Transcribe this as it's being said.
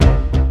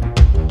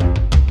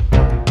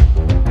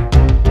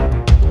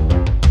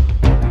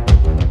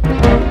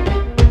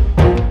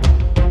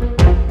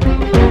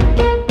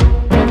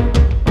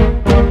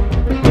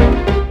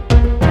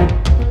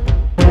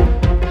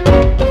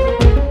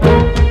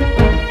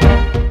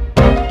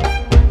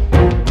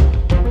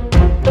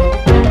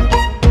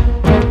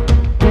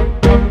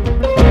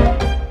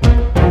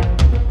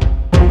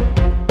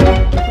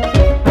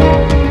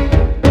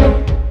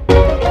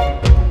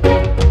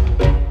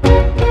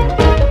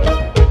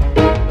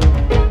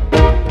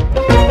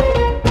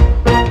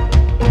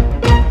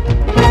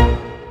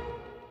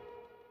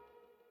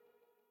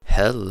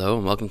Hello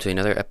and welcome to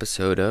another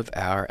episode of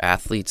Our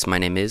Athletes. My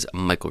name is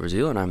Michael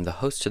Rizzo and I'm the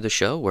host of the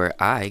show where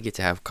I get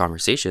to have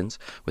conversations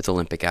with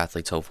Olympic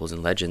athletes, hopefuls,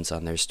 and legends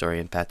on their story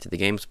and path to the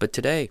games. But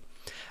today,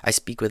 I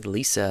speak with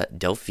Lisa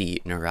Delphi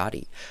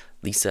Narati.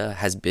 Lisa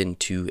has been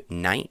to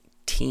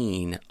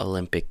 19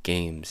 Olympic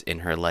Games in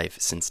her life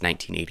since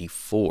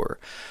 1984.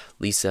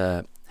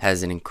 Lisa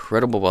has an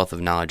incredible wealth of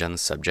knowledge on the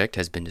subject,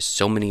 has been to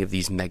so many of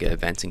these mega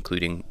events,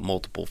 including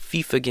multiple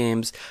FIFA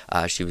games.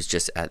 She was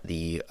just at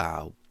the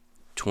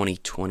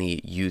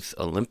 2020 Youth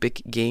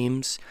Olympic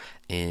Games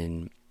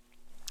in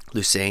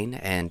Lausanne,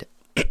 and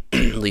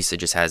Lisa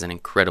just has an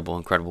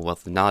incredible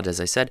wealth of knowledge.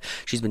 As I said,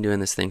 she's been doing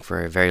this thing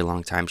for a very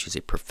long time. She's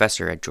a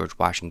professor at George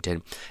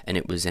Washington, and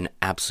it was an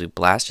absolute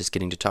blast just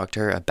getting to talk to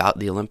her about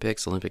the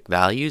Olympics, Olympic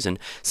values, and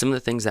some of the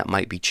things that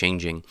might be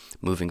changing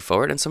moving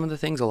forward, and some of the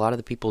things a lot of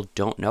the people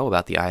don't know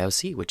about the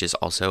IOC, which is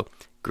also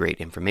great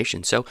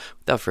information. So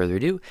without further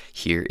ado,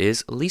 here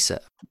is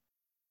Lisa.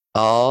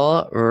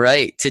 All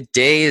right.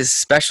 Today's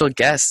special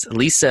guest,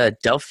 Lisa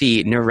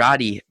Delphi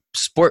Narati,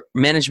 sport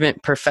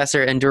management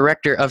professor and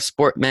director of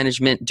sport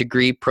management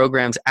degree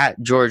programs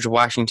at George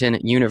Washington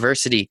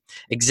University,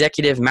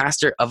 executive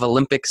master of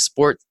Olympic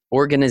sport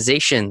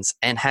organizations,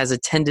 and has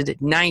attended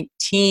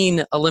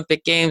 19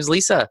 Olympic Games.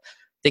 Lisa,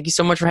 thank you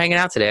so much for hanging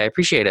out today. I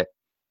appreciate it.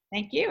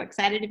 Thank you.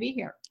 Excited to be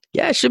here.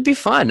 Yeah, it should be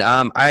fun.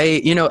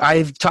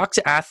 I've talked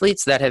to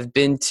athletes that have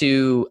been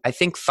to, I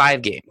think,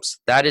 5 games.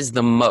 That is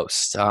the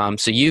most.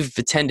 So you've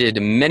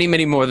attended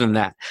many more than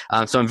that.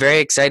 So I'm very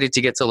excited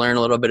to get to learn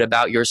a little bit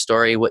about your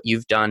story, what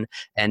you've done,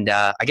 and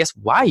I guess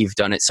why you've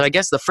done it. So I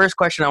guess the first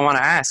question I want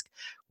to ask,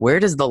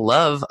 where does the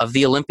love of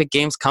the Olympic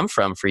Games come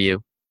from for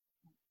you?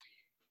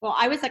 Well,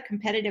 I was a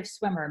competitive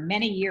swimmer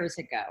many years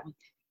ago.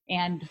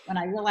 And when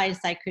I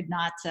realized I could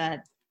not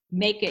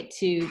make it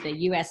to the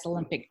U.S.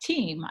 Olympic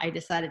team, I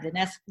decided the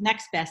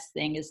next best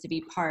thing is to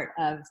be part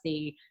of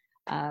the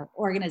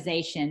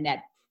organization that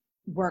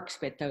works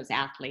with those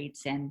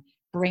athletes and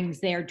brings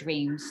their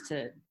dreams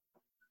to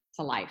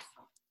life.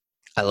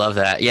 I love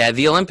that. Yeah,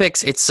 the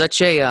Olympics, it's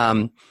such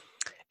an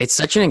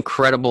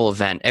incredible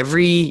event.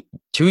 Every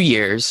 2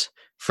 years,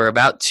 for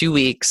about 2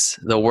 weeks,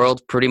 the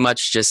world pretty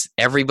much just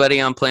everybody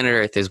on planet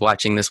Earth is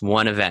watching this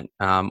one event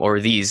or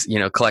these,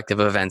 collective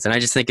events. And I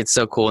just think it's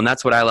so cool. And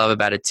that's what I love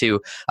about it too.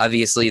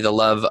 Obviously, the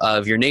love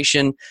of your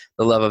nation,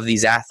 the love of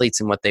these athletes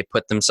and what they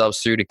put themselves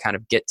through to kind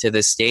of get to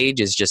this stage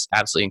is just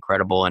absolutely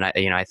incredible. And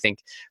I think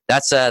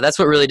that's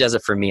what really does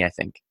it for me, I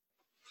think.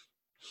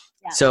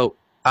 Yeah. So,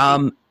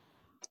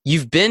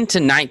 you've been to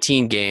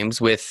 19 games,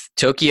 with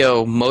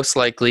Tokyo most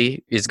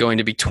likely is going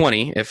to be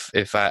 20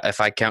 if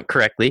I count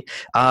correctly.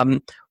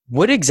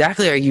 What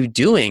exactly are you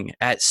doing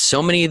at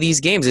so many of these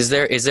games? Is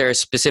there a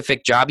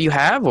specific job you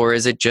have, or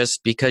is it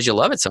just because you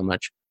love it so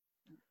much?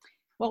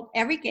 Well,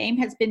 every game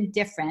has been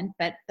different,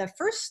 but the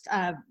first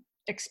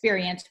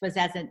experience was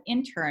as an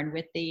intern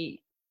with the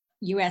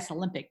U.S.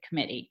 Olympic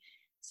Committee.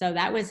 So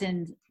that was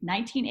in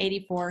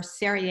 1984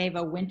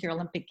 Sarajevo Winter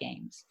Olympic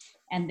Games.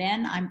 And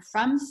then I'm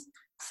from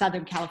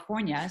Southern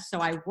California, so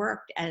I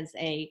worked as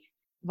a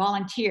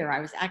volunteer. I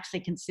was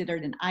actually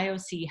considered an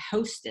IOC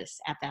hostess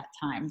at that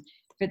time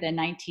for the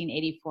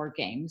 1984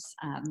 games.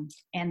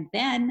 And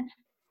then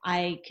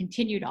I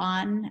continued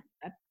on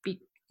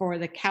for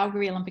the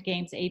Calgary Olympic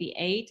Games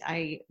 88.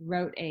 I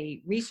wrote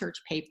a research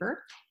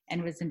paper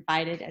and was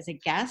invited as a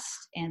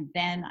guest. And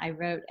then I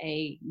wrote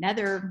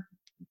another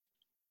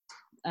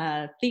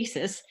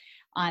thesis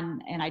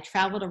and I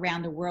traveled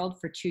around the world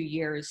for 2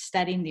 years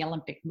studying the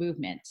Olympic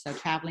movement. So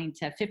traveling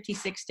to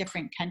 56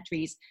 different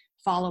countries,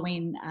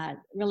 following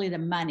really the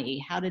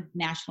money. How did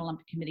national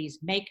Olympic committees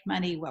make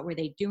money? What were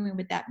they doing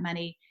with that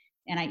money?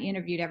 And I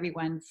interviewed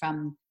everyone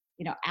from,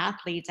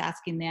 athletes,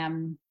 asking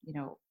them,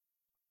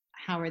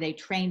 how are they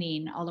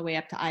training, all the way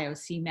up to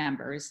IOC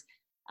members.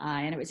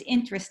 And it was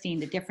interesting,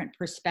 the different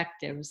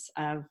perspectives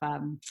of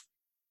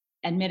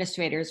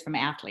administrators from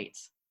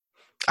athletes.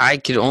 I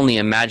could only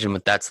imagine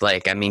what that's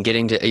like. I mean,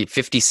 getting to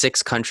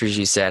 56 countries,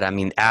 you said. I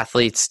mean,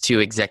 athletes to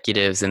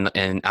executives, and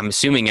I'm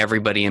assuming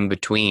everybody in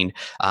between.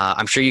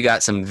 I'm sure you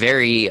got some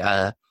very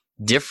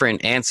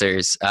different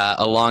answers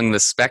along the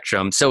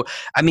spectrum. So,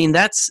 I mean,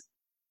 that's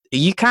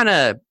you kind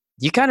of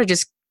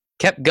just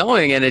kept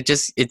going, and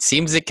it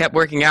seems it kept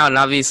working out. And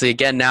obviously,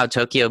 again, now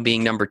Tokyo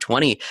being number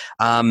 20.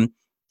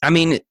 I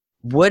mean,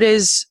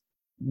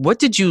 what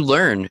did you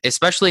learn,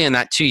 especially in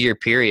that 2-year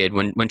period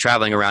when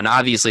traveling around?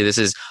 Obviously, this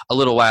is a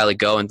little while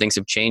ago and things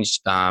have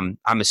changed, I'm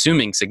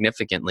assuming,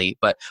 significantly.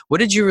 But what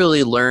did you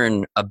really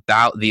learn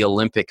about the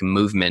Olympic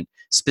movement,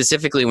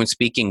 specifically when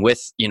speaking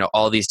with,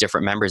 all these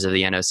different members of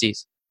the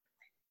NOCs?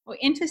 Well,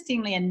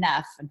 interestingly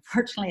enough,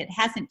 unfortunately, it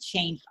hasn't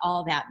changed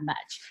all that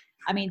much.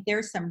 I mean,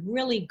 there's some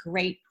really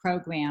great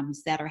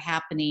programs that are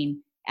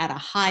happening at a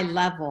high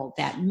level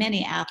that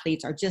many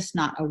athletes are just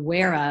not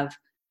aware of.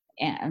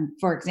 And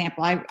for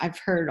example, I've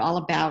heard all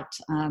about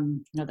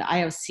the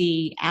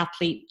IOC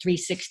Athlete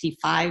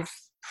 365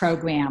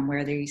 program,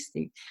 where there's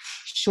the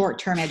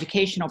short-term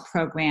educational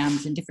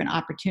programs and different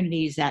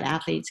opportunities that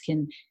athletes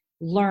can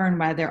learn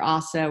while they're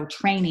also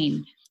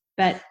training.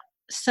 But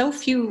so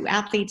few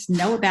athletes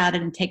know about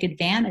it and take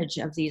advantage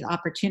of these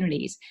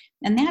opportunities.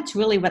 And that's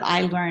really what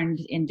I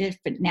learned in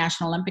different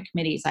National Olympic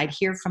Committees. I'd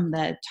hear from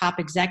the top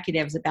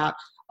executives about,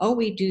 oh,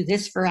 we do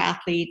this for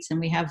athletes and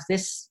we have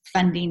this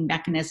funding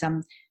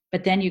mechanism.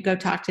 But then you go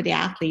talk to the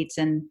athletes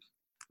and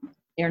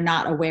they're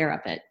not aware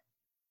of it.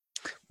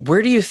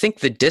 Where do you think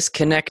the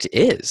disconnect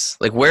is?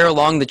 Like, where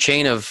along the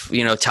chain of,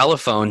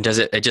 telephone does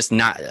it just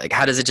not, like,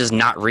 how does it just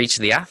not reach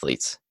the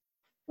athletes?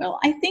 Well,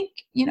 I think,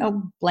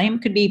 blame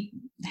could be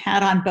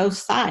had on both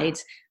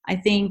sides. I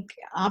think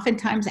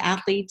oftentimes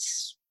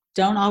athletes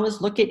don't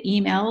always look at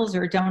emails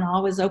or don't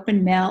always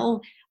open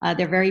mail.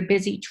 They're very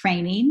busy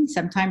training.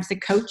 Sometimes the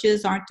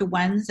coaches aren't the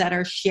ones that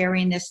are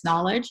sharing this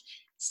knowledge.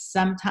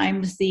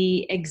 Sometimes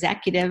the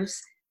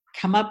executives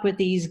come up with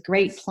these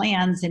great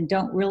plans and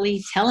don't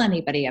really tell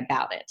anybody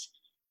about it.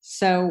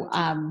 So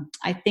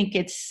I think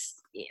it's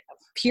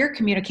pure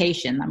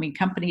communication. I mean,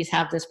 companies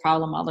have this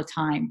problem all the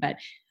time, but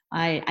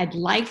I'd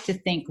like to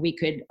think we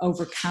could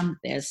overcome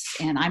this.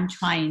 And I'm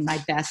trying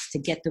my best to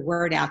get the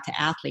word out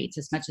to athletes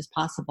as much as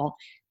possible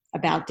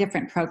about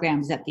different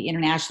programs that the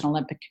International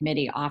Olympic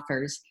Committee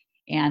offers.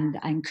 And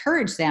I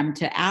encourage them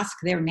to ask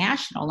their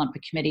National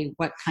Olympic Committee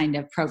what kind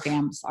of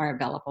programs are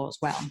available as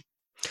well.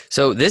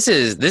 So this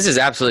is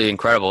absolutely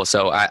incredible.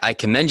 So I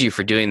commend you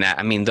for doing that.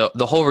 I mean,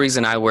 the whole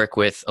reason I work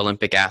with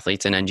Olympic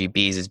athletes and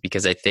NGBs is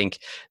because I think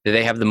that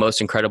they have the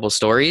most incredible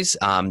stories.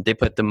 They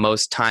put the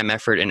most time,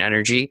 effort, and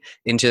energy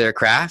into their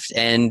craft,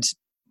 and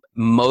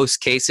most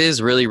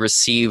cases really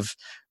receive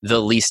the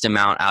least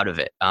amount out of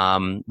it,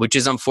 which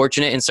is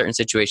unfortunate in certain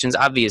situations.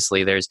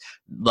 Obviously, there's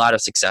a lot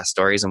of success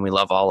stories, and we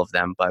love all of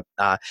them. But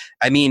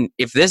I mean,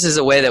 if this is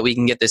a way that we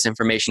can get this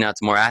information out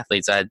to more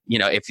athletes,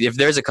 if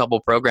there's a couple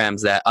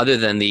programs that, other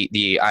than the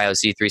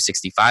IOC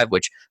 365,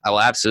 which I will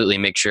absolutely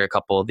make sure a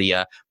couple of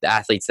the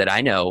athletes that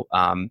I know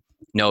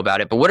about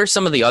it. But what are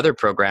some of the other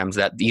programs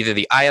that either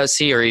the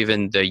IOC or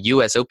even the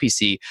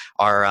USOPC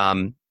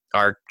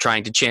are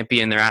trying to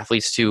champion their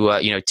athletes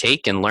to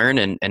take and learn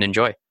and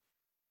enjoy?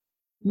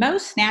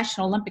 Most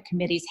National Olympic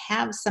Committees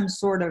have some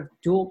sort of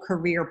dual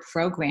career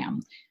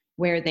program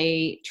where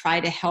they try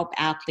to help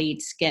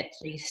athletes get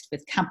placed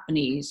with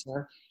companies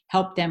or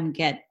help them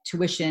get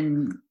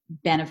tuition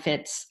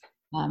benefits.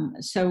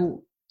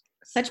 So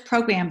such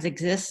programs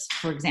exist,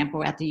 for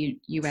example, at the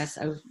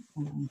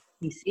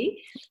USOPC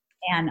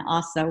and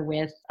also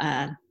with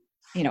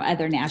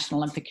other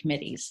National Olympic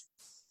Committees.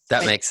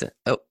 That makes it.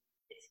 Oh,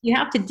 you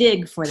have to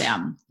dig for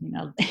them.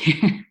 You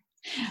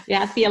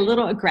have to be a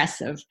little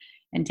aggressive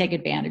and take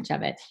advantage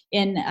of it.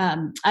 In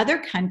other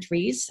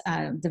countries,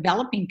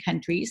 developing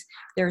countries,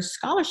 there are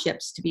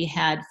scholarships to be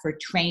had for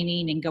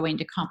training and going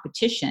to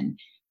competition.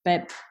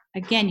 But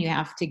again, you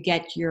have to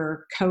get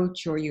your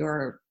coach or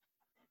your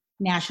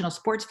National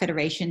Sports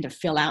Federation to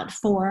fill out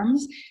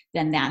forms.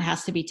 Then that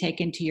has to be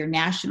taken to your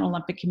National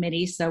Olympic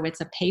Committee. So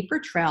it's a paper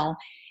trail.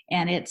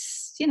 And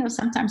it's,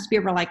 sometimes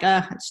people are like,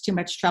 it's too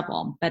much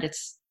trouble. But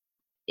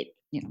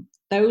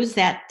those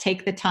that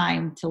take the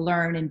time to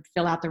learn and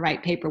fill out the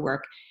right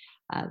paperwork,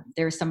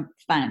 there's some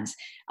funds.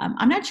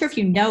 I'm not sure if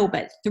you know,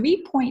 but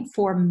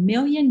 $3.4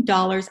 million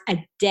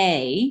a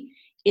day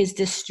is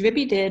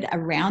distributed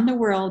around the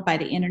world by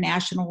the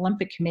International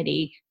Olympic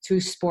Committee through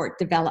sport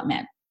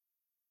development.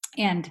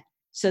 And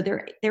so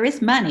there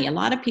is money. A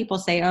lot of people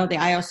say, oh, the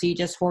IOC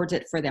just hoards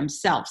it for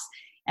themselves.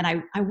 And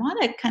I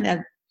want to kind of,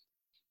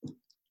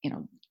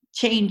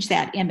 change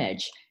that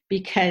image,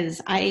 because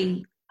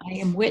I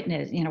am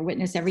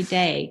witness every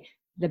day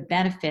the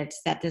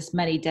benefits that this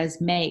money does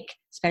make,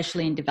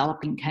 especially in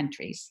developing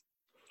countries.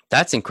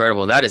 That's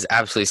incredible. That is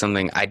absolutely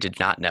something I did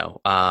not know.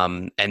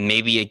 And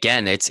maybe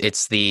again,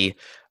 it's the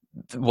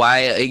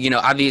why,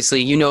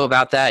 obviously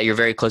about that. You're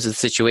very close to the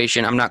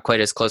situation. I'm not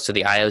quite as close to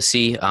the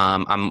IOC.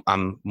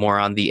 I'm more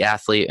on the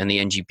athlete and the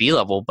NGB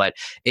level, but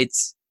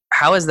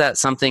how is that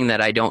something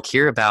that I don't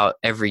hear about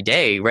every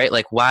day, right?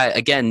 Like, why,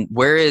 again,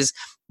 where is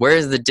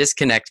the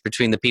disconnect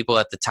between the people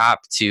at the top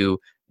to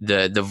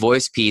the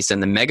voice piece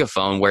and the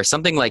megaphone, where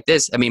something like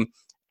this, I mean,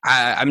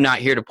 I'm not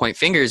here to point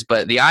fingers,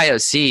 but the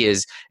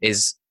IOC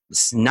is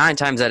 9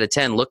 times out of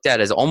 10 looked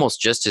at as almost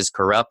just as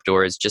corrupt,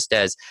 or as just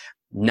as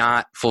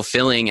not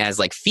fulfilling as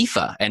like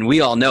FIFA. And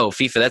we all know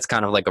FIFA, that's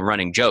kind of like a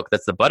running joke.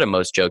 That's the butt of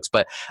most jokes.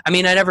 But I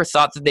mean, I never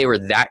thought that they were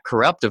that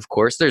corrupt. Of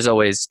course, there's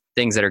always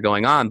things that are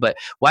going on, but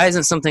why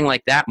isn't something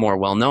like that more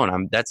well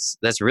known? That's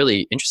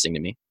really interesting to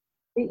me.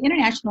 The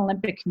International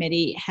Olympic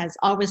Committee has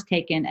always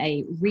taken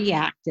a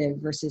reactive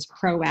versus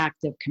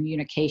proactive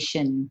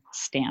communication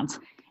stance.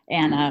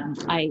 And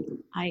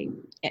I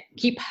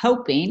keep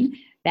hoping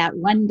that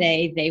one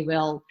day they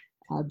will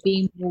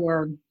be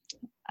more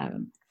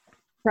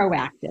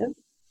proactive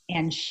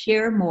and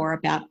share more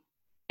about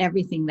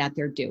everything that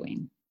they're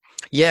doing.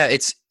 Yeah,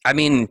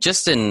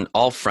 just in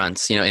all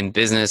fronts, in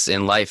business,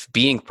 in life,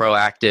 being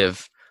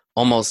proactive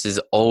almost is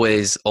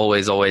always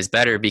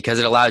better, because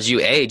it allows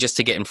you, just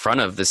to get in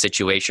front of the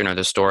situation or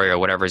the story or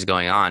whatever is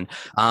going on.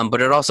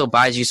 But it also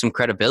buys you some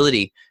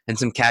credibility and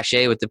some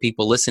cachet with the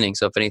people listening.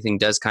 So if anything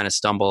does kind of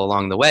stumble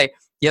along the way,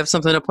 you have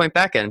something to point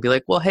back at and be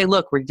like, well, hey,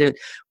 look, we're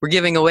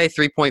giving away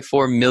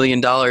 $3.4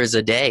 million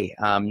a day.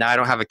 Now I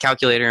don't have a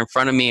calculator in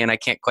front of me and I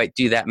can't quite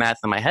do that math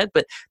in my head,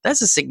 but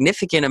that's a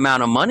significant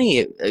amount of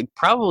money,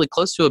 probably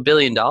close to $1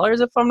 billion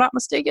if I'm not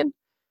mistaken.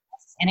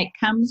 And it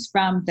comes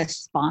from the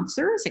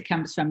sponsors. It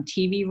comes from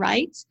TV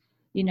rights.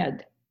 You know,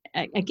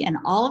 again,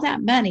 all of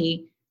that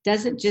money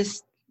doesn't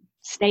just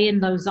stay in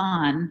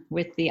Lausanne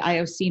with the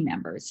IOC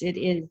members. It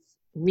is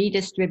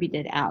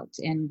redistributed out.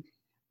 And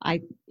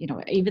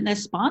even the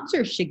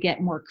sponsors should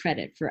get more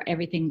credit for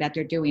everything that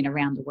they're doing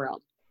around the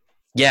world.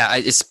 Yeah,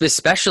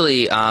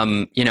 especially,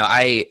 I'm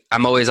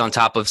always on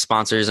top of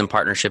sponsors and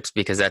partnerships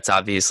because that's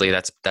obviously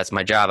that's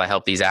my job. I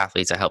help these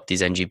athletes, I help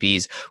these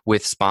NGBs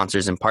with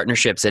sponsors and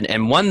partnerships.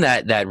 And one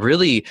that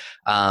really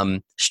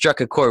struck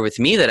a chord with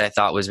me that I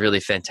thought was really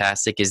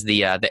fantastic is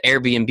the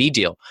Airbnb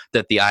deal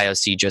that the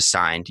IOC just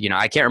signed. You know,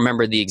 I can't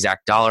remember the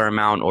exact dollar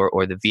amount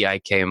or the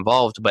VIK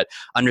involved, but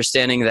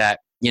understanding that,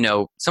 you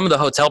know, some of the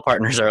hotel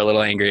partners are a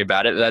little angry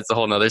about it. That's a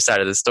whole nother side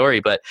of the story.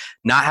 But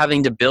not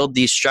having to build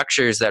these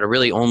structures that are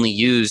really only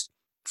used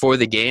for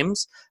the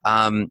games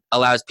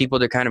allows people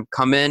to kind of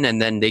come in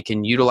and then they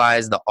can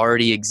utilize the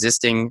already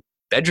existing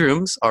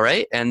bedrooms. All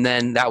right. And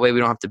then that way we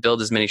don't have to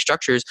build as many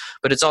structures.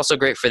 But it's also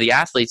great for the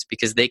athletes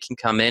because they can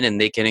come in and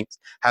they can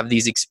have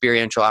these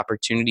experiential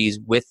opportunities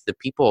with the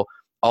people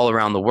all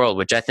around the world,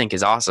 which I think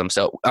is awesome.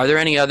 So are there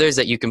any others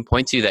that you can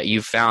point to that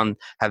you've found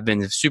have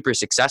been super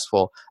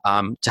successful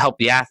to help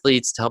the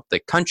athletes, to help the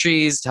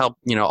countries, to help,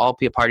 you know, all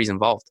parties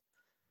involved?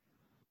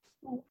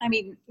 I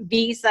mean,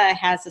 Visa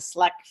has a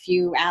select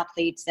few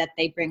athletes that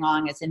they bring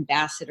on as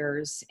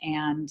ambassadors,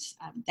 and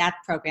that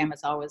program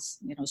has always,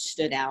 you know,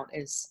 stood out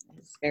as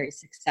very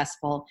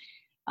successful.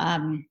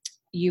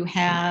 You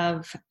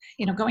have,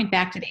 you know, going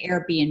back to the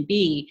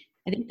Airbnb,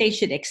 I think they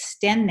should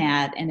extend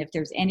that. And if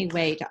there's any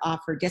way to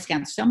offer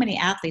discounts, so many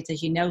athletes,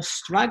 as you know,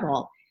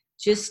 struggle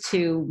just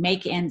to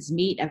make ends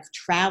meet of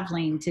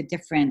traveling to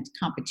different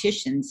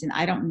competitions. And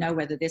I don't know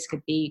whether this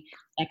could be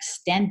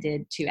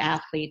extended to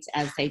athletes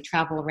as they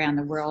travel around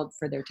the world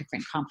for their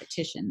different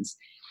competitions.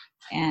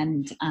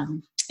 And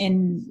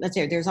let's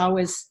say there's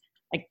always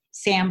like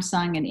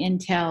Samsung and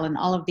Intel, and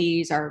all of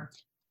these are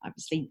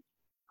obviously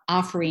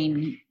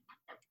offering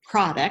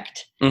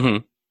product. Mm-hmm.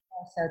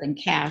 So than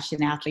cash,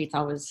 and athletes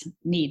always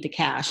need the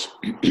cash,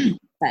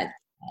 but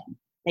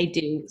they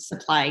do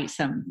supply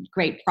some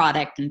great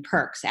product and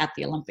perks at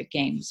the Olympic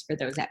Games for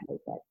those that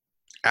make it.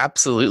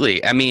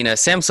 Absolutely. I mean, a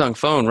Samsung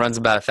phone runs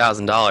about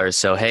 $1,000.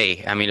 So,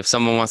 hey, I mean, if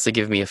someone wants to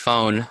give me a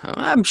phone,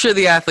 I'm sure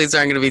the athletes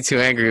aren't going to be too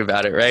angry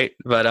about it, right?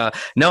 But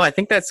no, I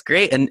think that's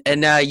great. And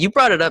you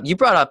brought it up. You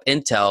brought up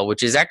Intel,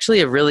 which is actually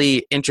a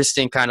really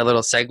interesting kind of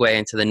little segue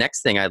into the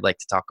next thing I'd like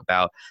to talk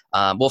about.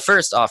 Well,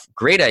 first off,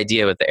 great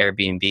idea with the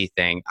Airbnb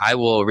thing. I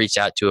will reach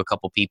out to a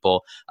couple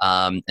people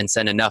and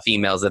send enough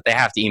emails that they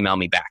have to email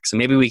me back. So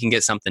maybe we can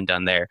get something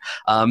done there.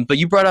 But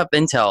you brought up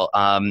Intel.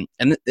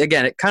 And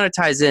again, it kind of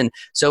ties in.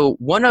 So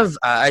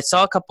I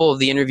saw a couple of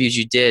the interviews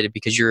you did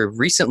because you're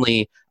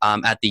recently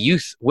at the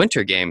Youth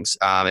Winter Games,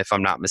 if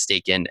I'm not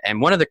mistaken. And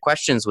one of the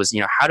questions was,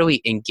 you know, how do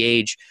we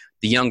engage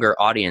the younger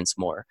audience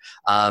more?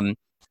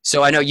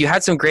 So I know you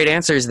had some great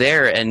answers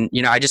there, and,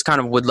 you know, I just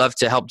kind of would love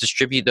to help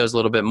distribute those a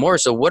little bit more.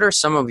 So what are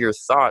some of your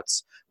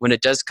thoughts when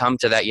it does come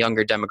to that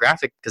younger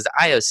demographic? Because the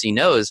IOC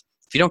knows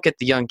if you don't get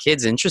the young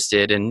kids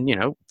interested in, you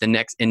know, in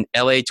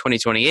LA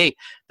 2028,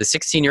 the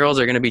 16-year-olds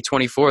are going to be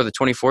 24, the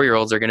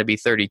 24-year-olds are going to be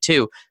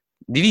 32.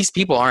 These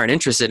people aren't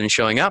interested in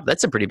showing up.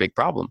 That's a pretty big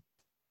problem.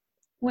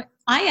 Well,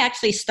 I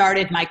actually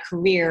started my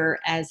career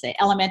as an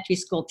elementary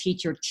school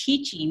teacher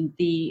teaching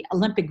the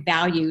Olympic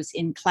values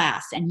in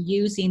class and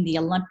using the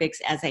Olympics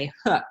as a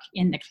hook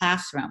in the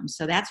classroom.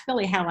 So that's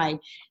really how I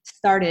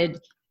started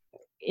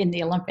in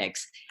the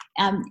Olympics.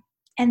 And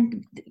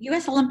the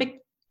U.S. Olympic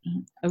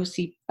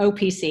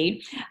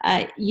OPC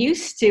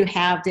used to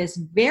have this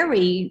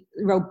very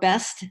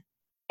robust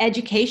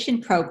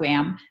education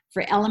program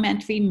for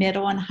elementary,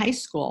 middle, and high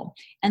school.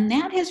 And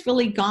that has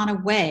really gone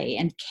away.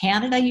 And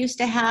Canada used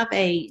to have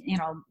a, you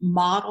know,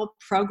 model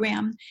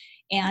program.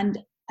 And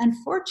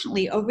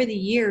unfortunately, over the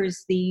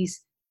years,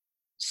 these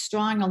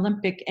strong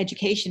Olympic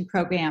education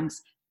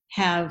programs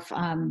have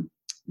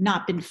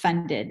not been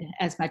funded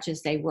as much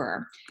as they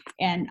were.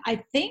 And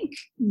I think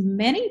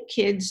many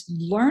kids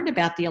learned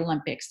about the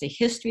Olympics, the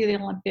history of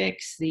the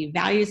Olympics, the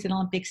values of the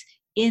Olympics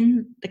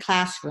in the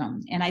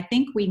classroom. And I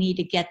think we need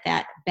to get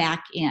that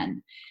back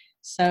in.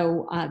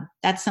 So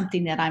that's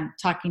something that I'm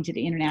talking to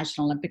the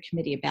International Olympic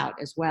Committee about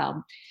as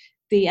well.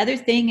 The other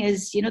thing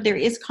is, you know, there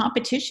is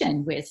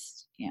competition with,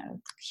 you know,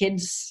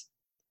 kids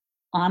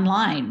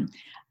online.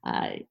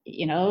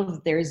 You know,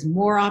 there's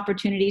more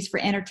opportunities for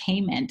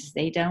entertainment.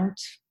 They don't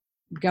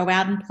go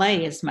out and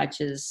play as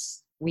much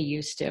as we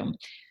used to.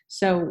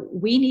 So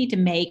we need to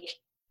make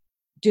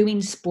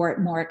doing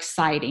sport more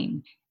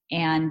exciting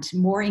and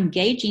more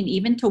engaging,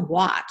 even to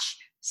watch.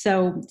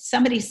 So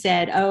somebody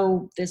said,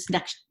 oh, this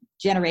next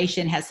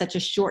generation has such a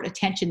short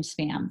attention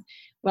span.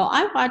 Well,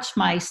 I watched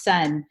my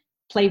son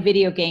play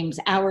video games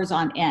hours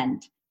on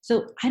end.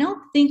 So I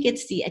don't think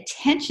it's the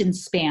attention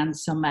span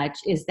so much,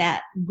 is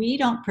that we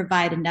don't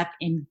provide enough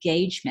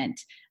engagement,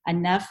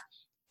 enough,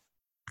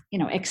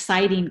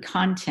 exciting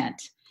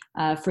content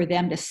for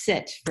them to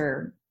sit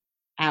for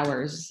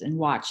hours and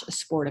watch a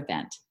sport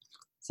event.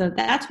 So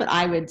that's what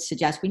I would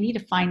suggest. We need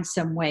to find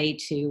some way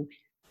to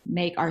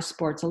make our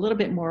sports a little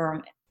bit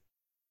more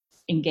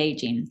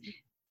engaging.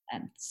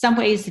 Some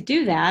ways to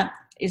do that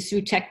is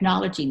through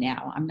technology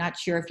now. I'm not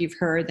sure if you've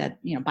heard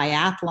that,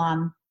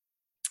 biathlon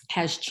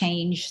has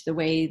changed the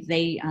way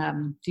they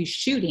do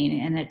shooting,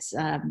 and it's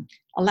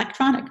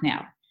electronic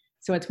now.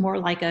 So it's more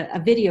like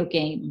a video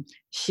game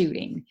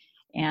shooting.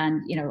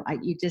 And,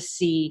 you just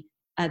see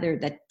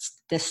the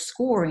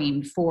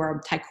scoring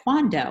for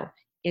taekwondo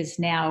is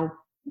now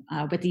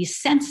with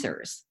these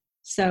sensors.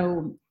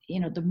 So,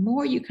 the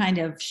more you kind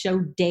of show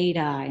data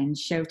and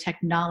show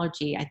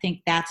technology, I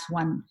think that's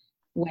one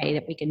way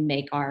that we can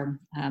make our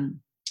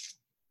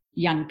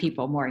young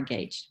people more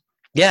engaged.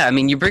 Yeah, I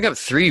mean, you bring up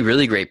three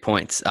really great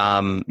points.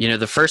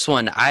 The first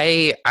one,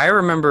 I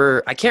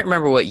remember, I can't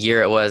remember what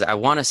year it was. I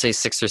want to say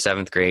 6th or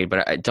 7th grade,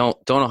 but I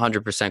don't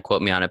 100%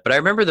 quote me on it. But I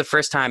remember the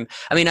first time.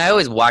 I mean, I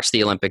always watched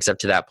the Olympics up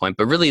to that point,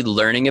 but really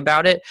learning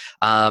about it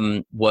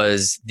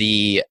was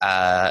the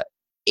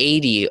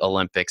 80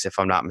 Olympics, if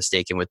I'm not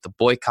mistaken, with the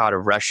boycott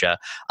of Russia.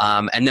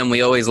 And then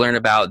we always learn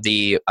about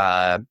the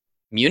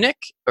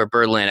Munich or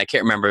Berlin. I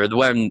can't remember the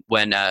one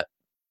when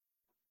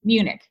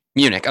Munich.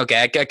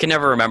 Okay, I can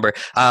never remember.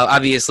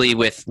 Obviously,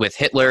 with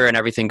Hitler and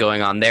everything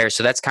going on there,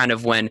 so that's kind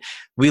of when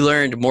we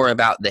learned more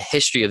about the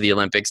history of the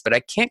Olympics. But I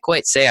can't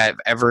quite say I've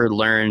ever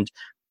learned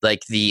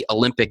like the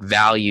Olympic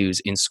values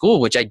in school,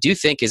 which I do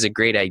think is a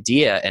great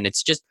idea. And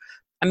it's just,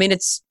 I mean,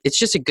 it's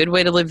just a good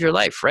way to live your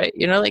life, right?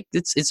 Like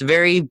it's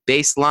very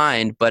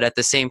baseline, but at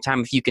the same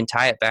time, if you can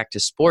tie it back to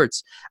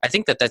sports, I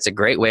think that's a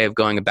great way of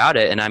going about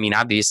it. And I mean,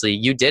 obviously,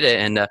 you did it,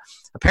 and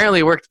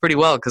apparently it worked pretty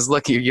well because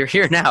look, you're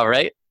here now,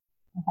 right?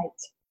 Right.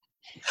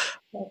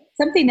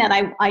 Something that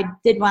I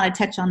did want to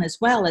touch on as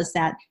well is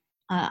that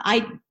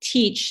I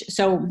teach.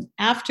 So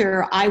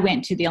after I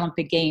went to the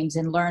Olympic Games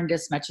and learned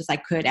as much as I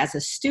could as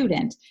a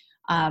student,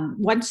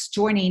 once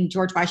joining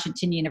George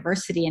Washington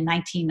University in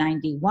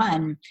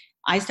 1991,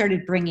 I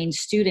started bringing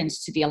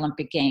students to the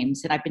Olympic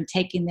Games, and I've been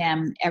taking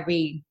them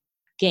every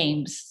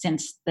Games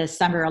since the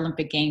Summer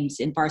Olympic Games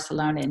in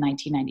Barcelona in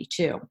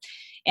 1992.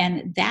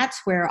 And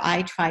that's where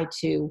I try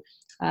to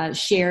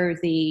share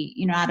the,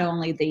 not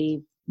only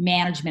the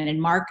management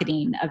and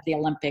marketing of the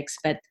Olympics,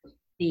 but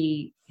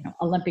the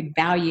Olympic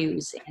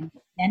values. And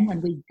then when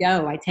we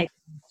go, I take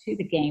them to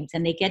the games,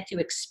 and they get to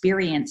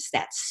experience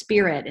that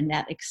spirit and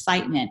that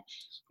excitement.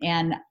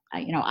 And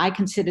I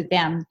consider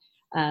them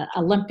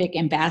Olympic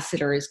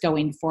ambassadors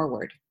going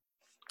forward.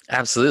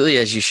 Absolutely,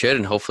 as you should,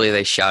 and hopefully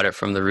they shout it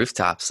from the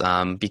rooftops,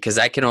 because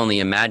I can only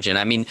imagine.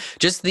 I mean,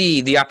 just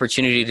the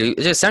opportunity to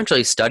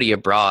essentially study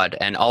abroad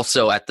and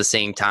also at the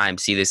same time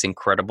see this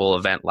incredible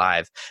event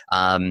live.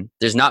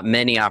 There's not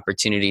many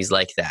opportunities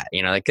like that.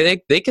 Like they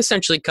can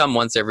essentially come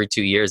once every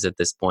 2 years at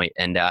this point.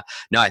 And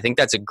no, I think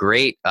that's a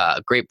great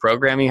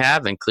program you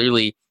have, and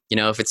clearly,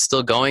 if it's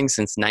still going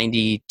since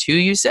 '92,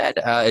 you said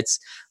it's.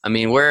 I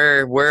mean,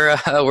 we're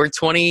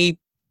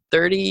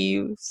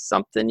 30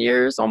 something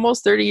years,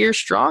 almost 30 years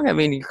strong. I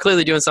mean, you're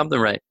clearly doing something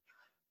right.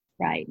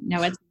 Right.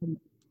 No, it's a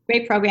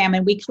great program,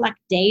 and we collect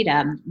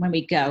data when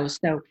we go.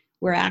 So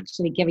we're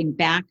actually giving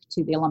back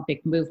to the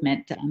Olympic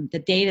movement.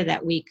 The data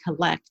that we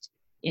collect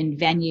in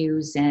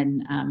venues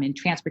and in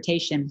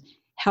transportation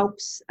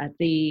helps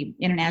the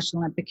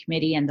International Olympic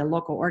Committee and the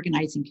local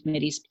organizing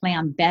committees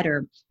plan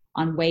better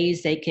on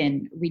ways they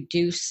can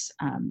reduce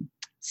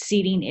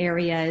seating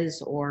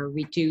areas or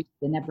reduce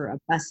the number of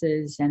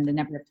buses and the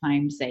number of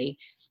times they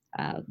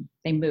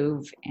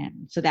move, and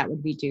so that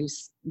would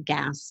reduce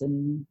gas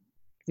and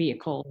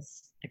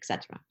vehicles,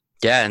 etc.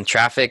 Yeah, and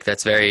traffic,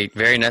 that's very,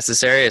 very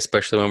necessary,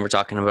 especially when we're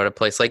talking about a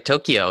place like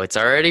Tokyo. It's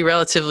already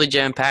relatively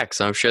jam-packed,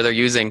 so I'm sure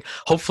they're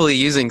hopefully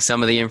using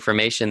some of the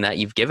information that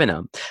you've given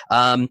them.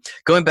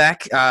 Going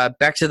back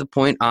to the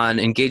point on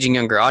engaging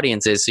younger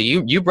audiences, so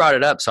you brought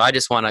it up, so I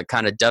just want to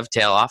kind of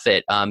dovetail off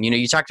it.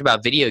 You talked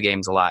about video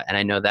games a lot, and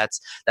I know that's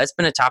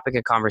been a topic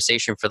of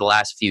conversation for the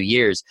last few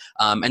years.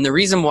 And the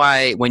reason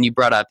why, when you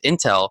brought up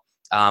Intel,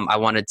 I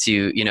wanted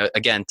to,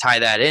 again, tie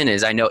that in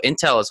is I know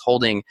Intel is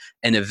holding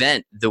an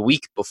event the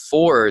week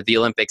before the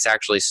Olympics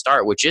actually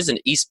start, which is an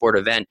esport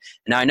event.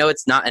 Now, I know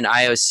it's not an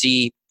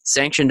IOC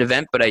sanctioned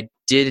event, but I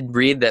did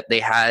read that they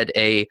had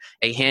a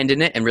hand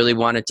in it and really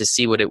wanted to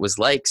see what it was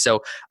like.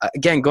 So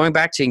again, going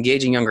back to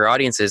engaging younger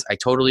audiences, I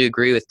totally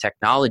agree with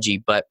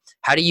technology, but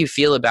how do you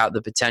feel about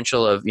the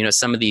potential of,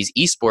 some of these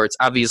esports,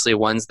 obviously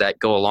ones that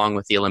go along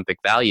with the Olympic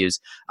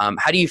values?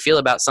 How do you feel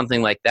about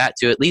something like that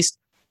to at least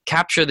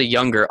capture the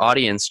younger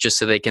audience, just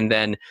so they can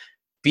then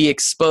be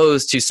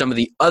exposed to some of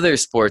the other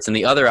sports and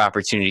the other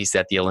opportunities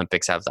that the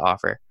Olympics have to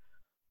offer?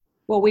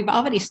 Well, we've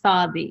already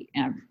saw the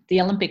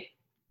Olympic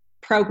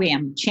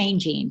program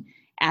changing,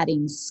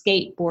 adding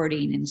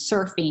skateboarding and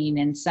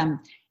surfing and some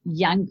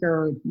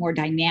younger, more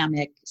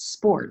dynamic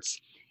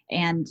sports.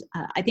 And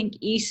I think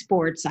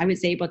esports, I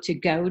was able to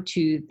go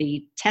to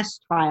the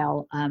test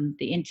trial,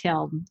 the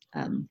Intel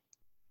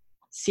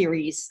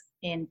series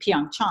in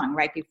Pyeongchang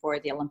right before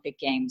the Olympic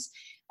Games.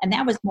 And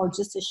that was more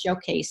just a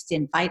showcase to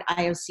invite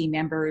IOC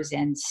members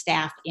and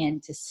staff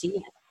in to see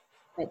it.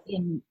 But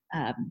in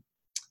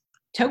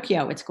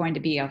Tokyo, it's going to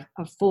be a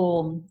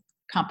full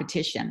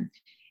competition.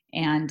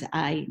 And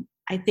I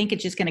think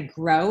it's just going to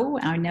grow.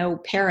 I know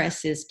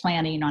Paris is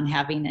planning on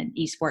having an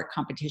esport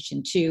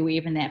competition too,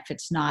 even if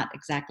it's not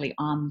exactly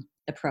on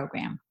the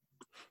program.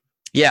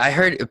 Yeah, I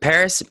heard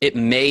Paris, it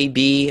may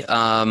be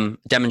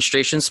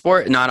demonstration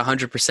sport, not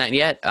 100%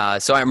 yet.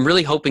 So I'm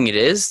really hoping it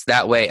is.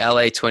 That way,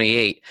 LA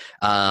 28,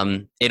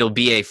 it'll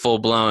be a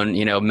full-blown,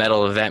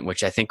 medal event,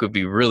 which I think would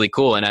be really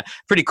cool and a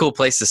pretty cool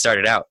place to start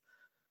it out.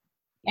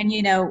 And,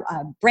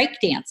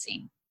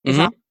 breakdancing is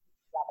on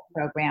the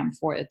program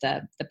for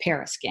the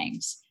Paris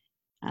Games.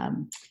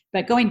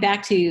 But going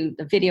back to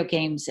the video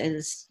games,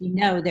 as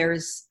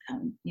there's,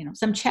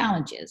 some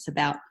challenges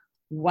about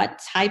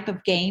what type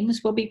of games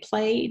will be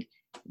played.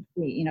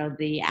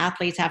 The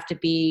athletes have to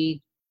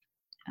be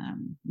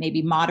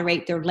maybe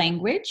moderate their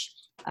language.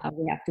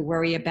 We have to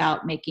worry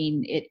about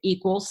making it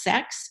equal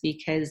sex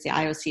because the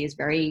IOC is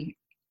very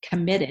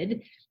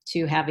committed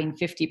to having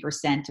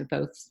 50% of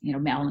both,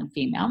 male and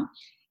female.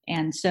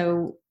 And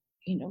so,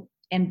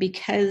 and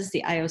because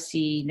the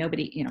IOC,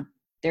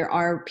 there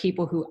are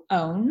people who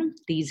own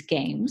these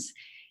games,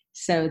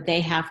 so they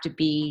have to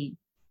be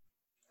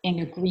in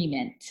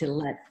agreement to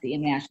let the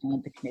International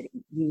Olympic Committee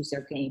use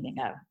their game in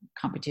a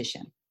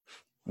competition.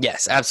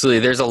 Yes,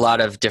 absolutely. There's a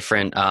lot of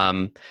different,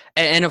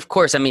 and of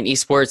course, I mean,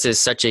 esports is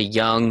such a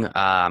young,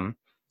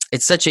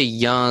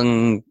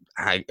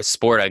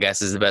 sport, I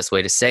guess is the best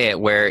way to say it,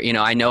 where,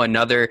 I know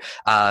another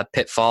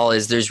pitfall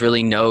is there's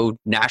really no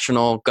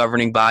national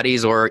governing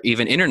bodies or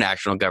even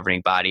international governing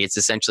body. It's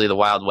essentially the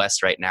Wild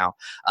West right now.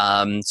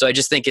 So I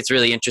just think it's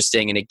really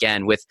interesting. And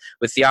again, with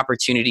the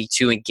opportunity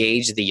to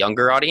engage the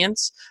younger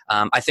audience,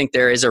 I think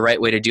there is a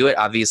right way to do it.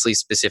 Obviously,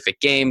 specific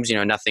games,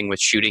 nothing with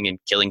shooting and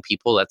killing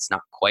people. That's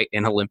not quite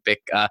an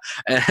Olympic,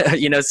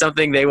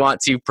 something they want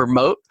to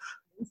promote.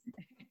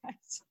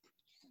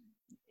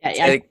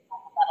 Yeah.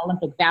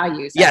 Olympic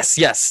values.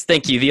 Yes.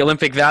 Thank you. The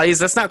Olympic values,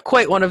 that's not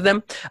quite one of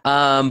them.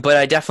 But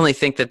I definitely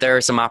think that there are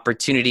some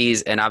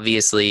opportunities, and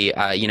obviously,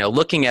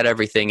 looking at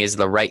everything is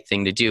the right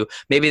thing to do.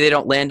 Maybe they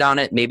don't land on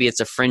it. Maybe it's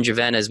a fringe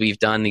event as we've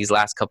done these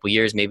last couple of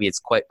years. Maybe it's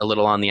quite a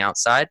little on the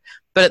outside.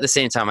 But at the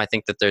same time, I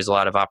think that there's a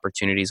lot of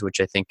opportunities, which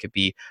I think could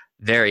be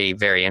very,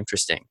 very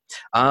interesting.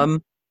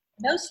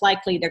 Most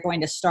likely they're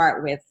going to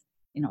start with,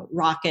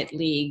 Rocket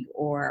League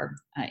or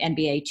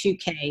NBA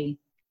 2K,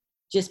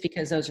 just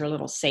because those are a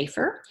little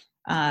safer.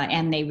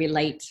 And they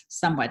relate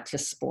somewhat to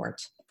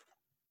sport.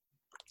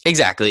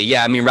 Exactly.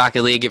 Yeah. I mean,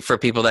 Rocket League, for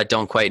people that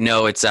don't quite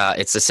know, it's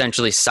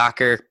essentially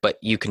soccer, but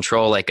you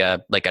control like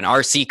an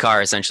RC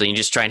car, essentially. You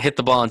just try and hit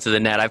the ball into the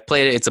net. I've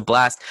played it. It's a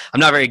blast.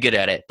 I'm not very good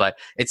at it, but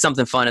it's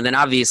something fun. And then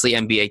obviously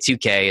NBA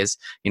 2K is,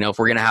 if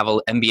we're going to have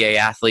NBA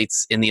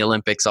athletes in the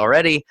Olympics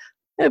already,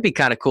 it'd be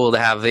kind of cool to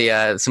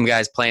have some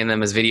guys playing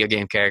them as video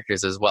game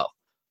characters as well.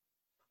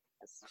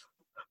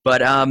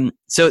 But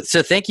so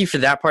thank you for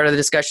that part of the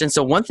discussion.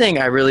 So one thing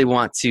I really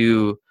want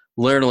to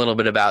learn a little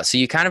bit about, so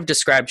you kind of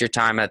described your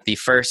time at the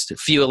first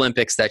few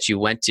Olympics that you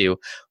went to.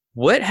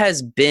 What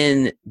has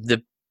been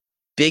the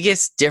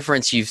biggest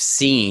difference you've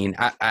seen?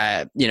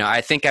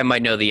 I think I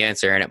might know the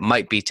answer, and it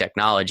might be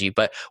technology,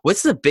 but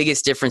what's the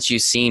biggest difference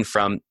you've seen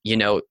from,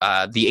 the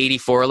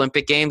 84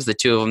 Olympic Games, the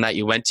two of them that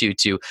you went to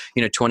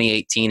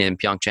 2018 in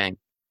Pyeongchang?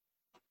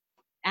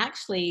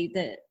 Actually,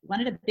 one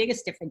of the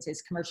biggest differences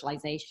is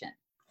commercialization.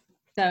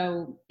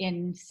 So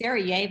in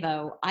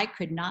Sarajevo, I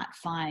could not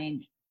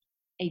find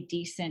a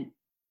decent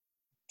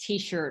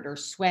T-shirt or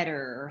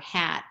sweater or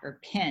hat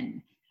or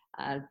pin.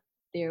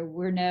 There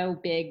were no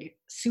big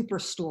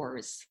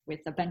superstores with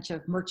a bunch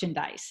of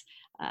merchandise.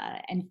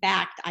 In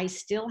fact, I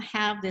still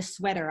have this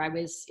sweater.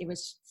 It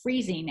was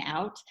freezing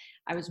out.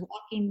 I was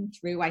walking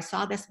through. I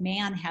saw this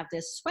man have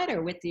this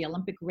sweater with the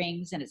Olympic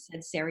rings, and it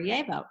said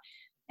Sarajevo.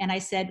 And I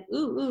said,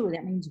 ooh,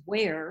 that means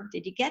where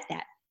did you get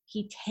that?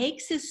 He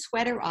takes his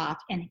sweater off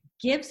and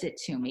gives it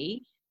to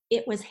me.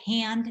 It was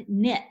hand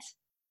knit.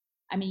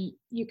 I mean,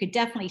 you could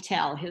definitely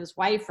tell his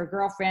wife or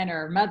girlfriend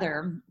or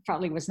mother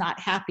probably was not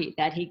happy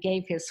that he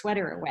gave his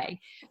sweater away.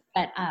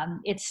 But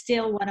it's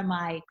still one of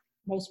my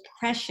most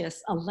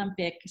precious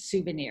Olympic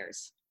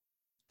souvenirs.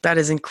 That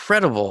is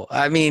incredible.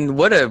 I mean,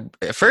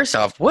 first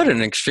off, what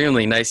an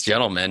extremely nice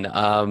gentleman.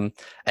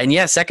 And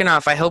yeah, second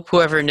off, I hope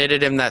whoever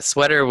knitted him that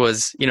sweater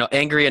was,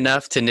 angry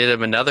enough to knit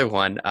him another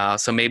one.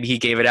 So maybe he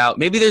gave it out.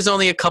 Maybe there's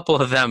only a couple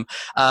of them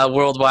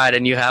worldwide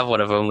and you have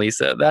one of them,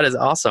 Lisa. That is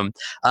awesome.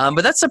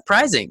 But that's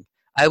surprising.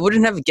 I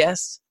wouldn't have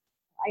guessed.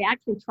 I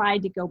actually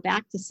tried to go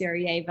back to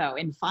Sarajevo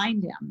and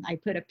find him. I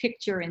put a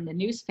picture in the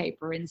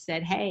newspaper and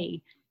said,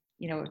 hey,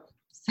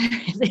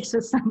 this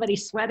is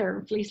somebody's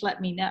sweater. Please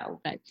let me know.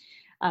 But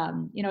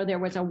there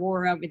was a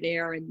war over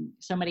there and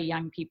so many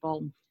young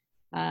people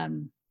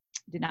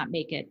did not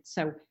make it.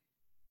 So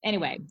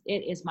anyway,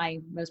 it is my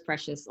most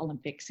precious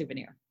Olympic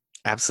souvenir.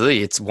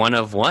 Absolutely. It's one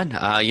of one.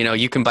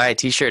 You can buy a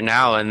t-shirt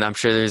now and I'm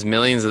sure there's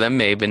millions of them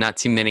made, but not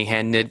too many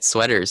hand knit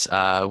sweaters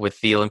with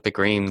the Olympic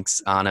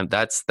rings on them.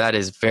 That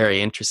is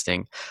very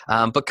interesting.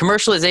 But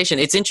commercialization,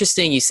 it's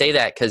interesting you say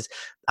that because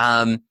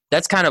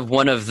that's kind of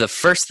one of the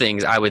first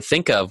things I would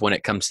think of when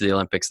it comes to the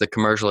Olympics, the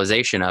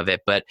commercialization of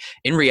it. But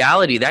in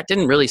reality, that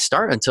didn't really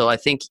start until I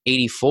think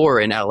 84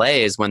 in LA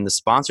is when the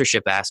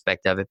sponsorship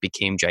aspect of it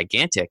became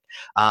gigantic.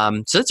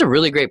 So that's a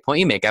really great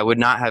point you make. I would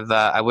not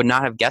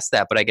have guessed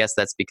that, but I guess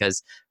that's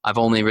because I've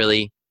only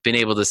really been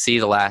able to see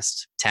the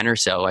last 10 or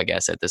so, I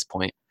guess, at this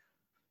point.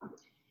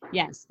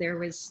 Yes, there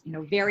was,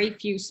 very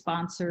few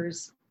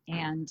sponsors,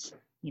 and,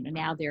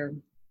 now there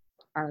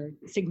are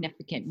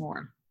significant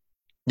more.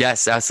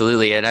 Yes,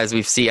 absolutely. And as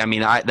we've seen, I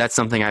mean, that's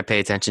something I pay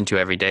attention to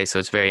every day. So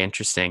it's very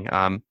interesting.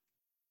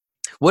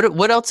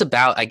 What else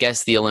about, I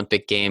guess, the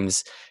Olympic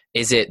Games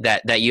is it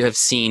that you have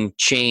seen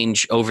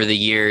change over the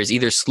years,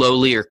 either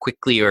slowly or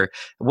quickly, or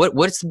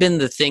what's been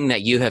the thing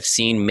that you have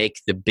seen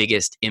make the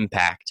biggest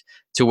impact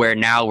to where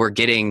now we're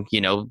getting,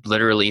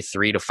 literally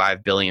 3 to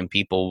 5 billion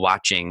people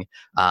watching,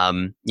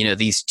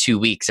 these 2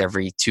 weeks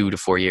every 2 to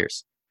 4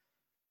 years?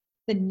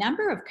 The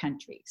number of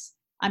countries.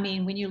 I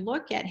mean, when you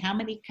look at how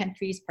many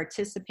countries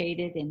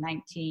participated in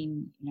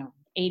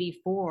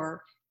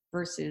 1984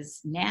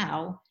 versus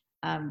now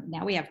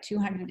we have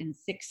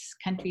 206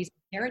 countries and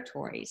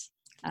territories.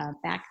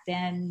 Back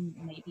then,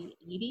 maybe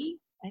 80,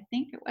 I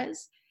think it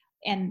was.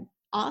 And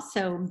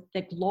also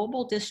the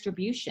global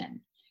distribution.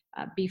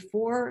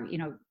 Before,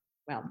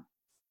 I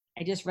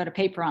just read a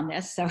paper on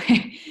this. So,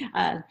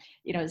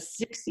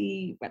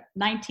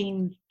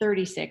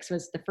 1936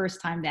 was the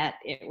first time that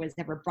it was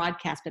ever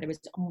broadcast, but it was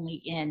only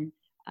in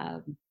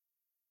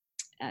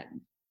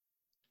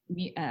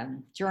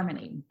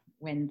Germany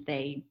when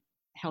they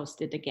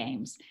hosted the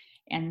games.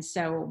 And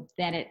so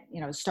then it,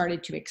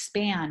 started to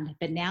expand,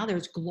 but now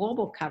there's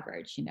global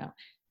coverage,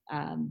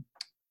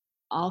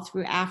 all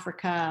through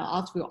Africa,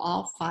 all through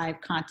all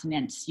 5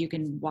 continents. You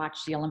can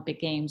watch the Olympic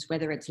Games,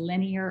 whether it's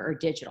linear or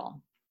digital.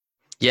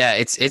 Yeah,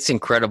 it's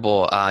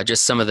incredible.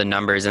 Just some of the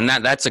numbers, and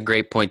that's a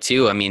great point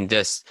too. I mean,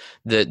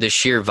 the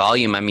sheer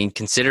volume. I mean,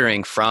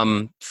 considering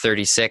from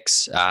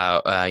 36,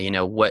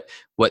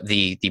 what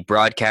the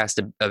broadcast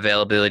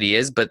availability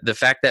is, but the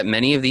fact that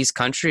many of these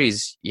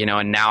countries,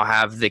 now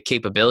have the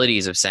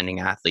capabilities of sending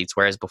athletes,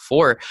 whereas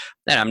before,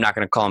 and I'm not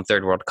going to call them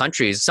third world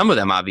countries, some of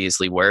them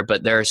obviously were,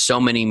 but there are so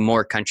many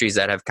more countries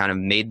that have kind of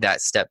made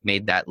that step,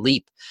 made that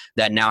leap,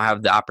 that now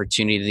have the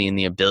opportunity and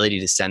the ability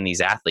to send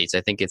these athletes.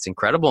 I think it's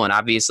incredible, and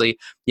obviously,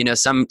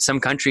 some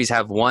countries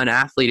have one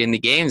athlete in the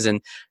games,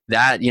 and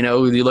that,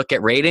 you look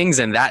at ratings,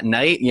 and that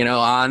night,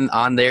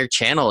 on their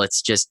channel,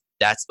 it's just,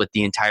 that's what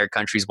the entire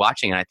country's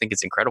watching. And I think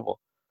it's incredible.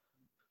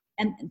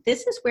 And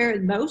this is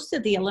where most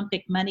of the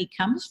Olympic money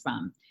comes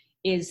from,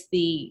 is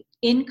the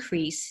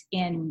increase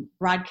in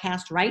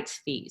broadcast rights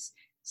fees.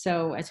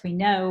 So as we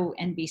know,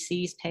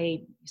 NBC's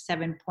paid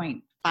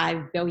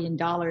 $7.5 billion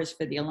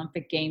for the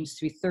Olympic Games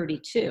through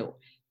 32.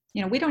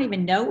 We don't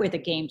even know where the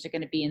games are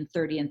going to be in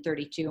 30 and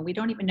 32. And we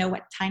don't even know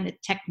what kind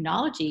of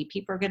technology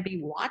people are going to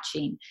be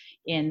watching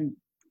in,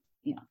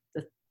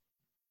 the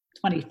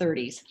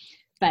 2030s.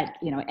 But,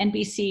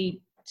 NBC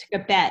took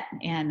a bet,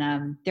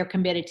 and they're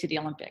committed to the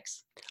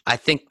Olympics. I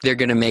think they're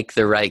going to make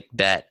the right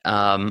bet.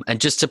 And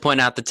just to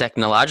point out the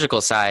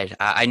technological side,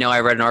 I know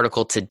I read an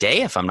article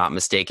today, if I'm not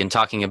mistaken,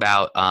 talking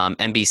about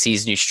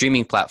NBC's new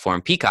streaming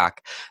platform,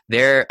 Peacock.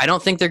 I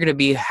don't think they're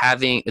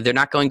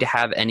not going to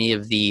have any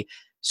of the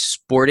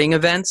sporting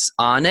events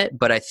on it,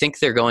 but I think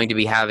they're going to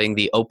be having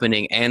the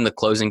opening and the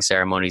closing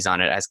ceremonies on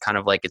it as kind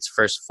of like its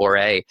first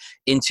foray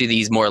into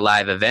these more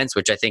live events,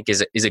 which I think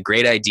is a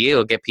great idea.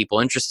 It'll get people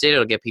interested.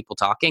 It'll get people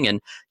talking.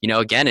 And,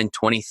 again, in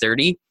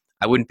 2030,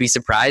 I wouldn't be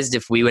surprised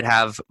if we would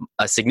have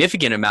a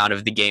significant amount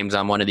of the games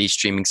on one of these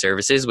streaming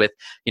services, with,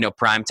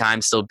 prime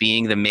time still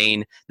being the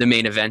main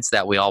events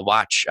that we all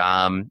watch,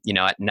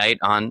 at night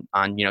on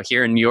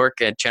here in New York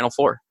at Channel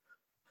 4.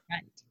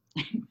 Right.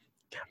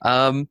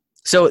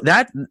 So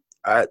that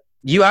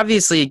you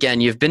obviously, again,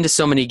 you've been to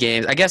so many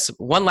games. I guess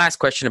one last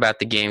question about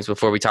the games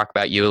before we talk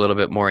about you a little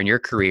bit more in your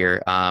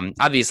career.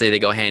 Obviously, they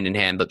go hand in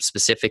hand, but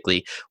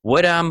specifically,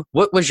 what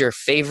was your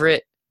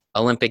favorite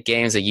Olympic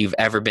Games that you've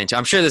ever been to?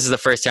 I'm sure this is the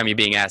first time you're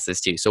being asked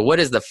this too. So what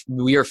is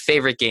your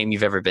favorite game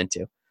you've ever been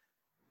to?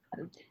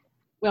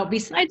 Well,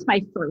 besides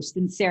my first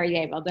in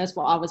Sarajevo, those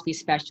will always be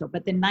special.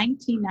 But the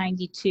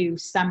 1992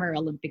 Summer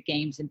Olympic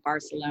Games in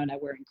Barcelona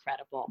were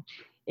incredible.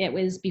 It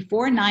was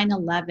before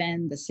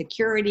 9/11. The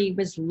security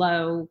was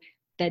low.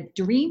 The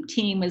dream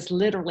team was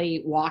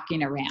literally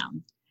walking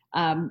around.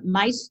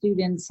 My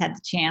students had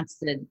the chance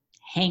to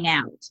hang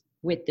out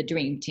with the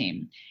dream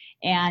team.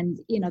 And,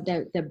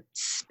 the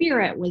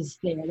spirit was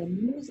there. The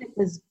music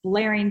was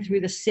blaring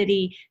through the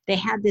city. They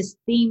had this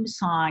theme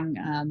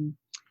song.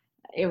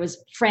 It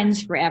was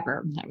Friends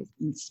Forever. That was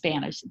in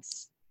Spanish.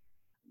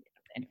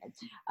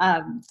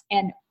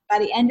 And by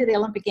the end of the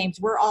Olympic Games,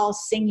 we're all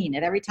singing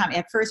it every time.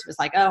 At first, it was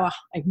like, a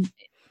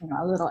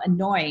little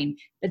annoying.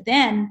 But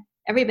then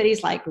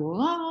everybody's like,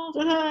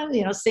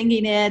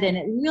 singing it, and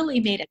it really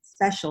made it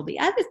special. The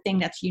other thing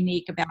that's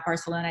unique about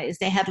Barcelona is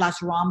they had Las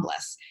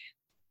Ramblas.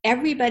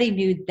 Everybody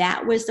knew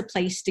that was the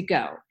place to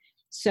go.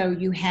 So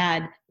you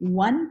had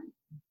one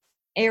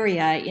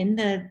area in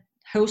the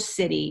host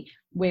city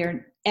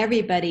where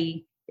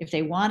everybody, if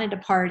they wanted a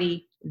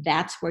party,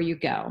 that's where you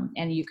go.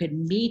 And you could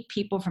meet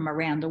people from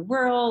around the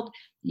world.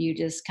 You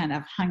just kind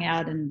of hung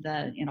out in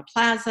the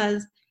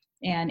plazas.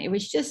 And it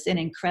was just an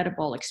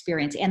incredible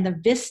experience. And the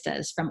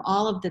vistas from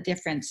all of the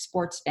different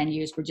sports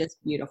venues were just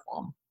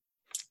beautiful.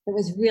 It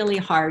was really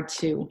hard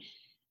to,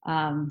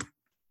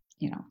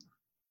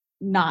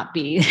 not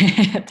be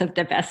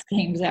the best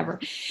games ever.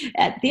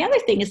 The other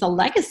thing is the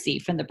legacy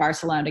from the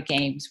Barcelona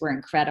games were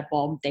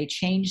incredible. They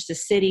changed the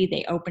city,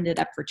 they opened it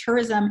up for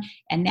tourism,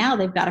 and now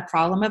they've got a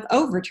problem of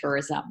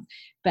over-tourism.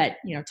 But,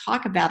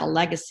 talk about a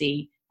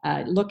legacy.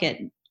 Look at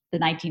the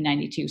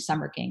 1992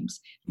 Summer Games.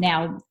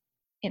 Now,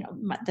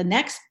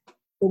 the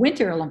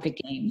Winter Olympic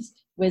Games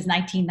was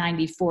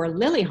 1994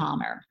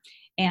 Lillehammer.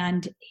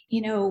 And,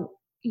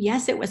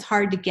 yes, it was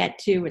hard to get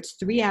to. It's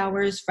 3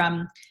 hours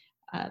from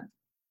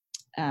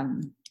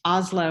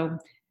Oslo,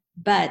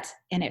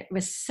 and it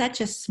was such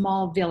a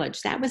small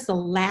village. That was the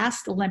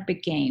last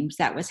Olympic Games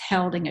that was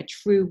held in a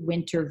true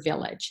winter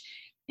village.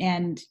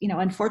 And,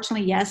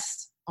 unfortunately,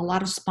 yes, a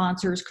lot of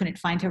sponsors couldn't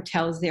find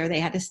hotels there. They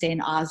had to stay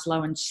in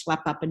Oslo and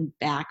schlep up and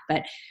back.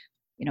 But,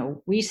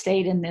 we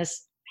stayed in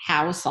this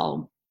house,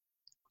 all,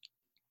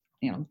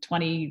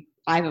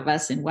 25 of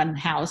us in one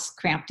house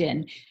cramped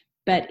in.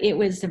 But it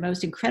was the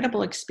most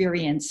incredible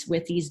experience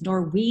with these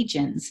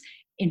Norwegians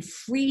in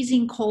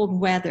freezing cold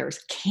weather,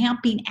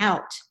 camping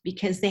out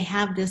because they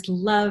have this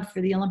love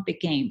for the Olympic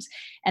Games.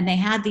 And they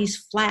had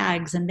these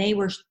flags and they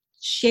were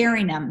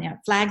sharing them,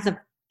 flags of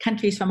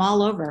countries from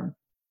all over.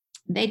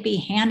 They'd be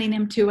handing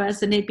them to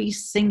us and they'd be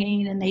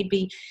singing and they'd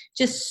be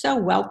just so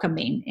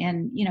welcoming.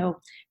 And,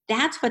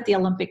 that's what the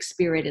Olympic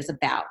spirit is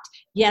about.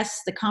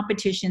 Yes, the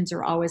competitions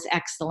are always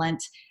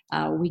excellent.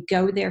 We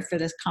go there for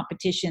those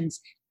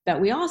competitions,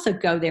 but we also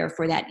go there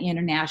for that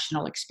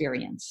international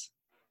experience.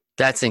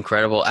 That's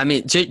incredible. I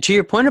mean, to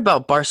your point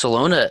about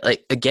Barcelona,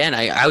 like, again,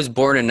 I was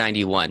born in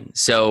 91.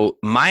 So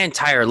my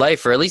entire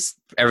life, or at least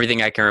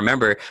everything I can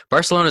remember,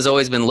 Barcelona has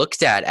always been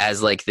looked at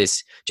as like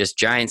this just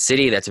giant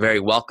city that's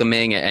very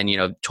welcoming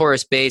and,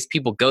 tourist based.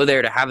 People go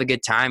there to have a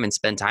good time and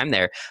spend time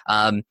there.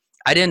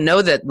 I didn't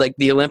know that like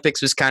the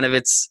Olympics was kind of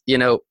its,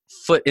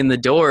 foot in the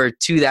door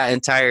to that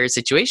entire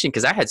situation,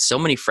 because I had so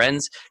many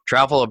friends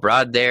travel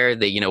abroad there.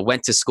 They,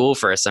 went to school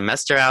for a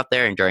semester out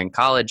there and during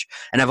college,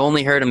 and I've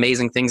only heard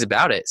amazing things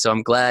about it. So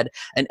I'm glad.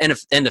 And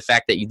the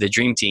fact that the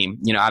dream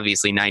team,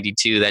 obviously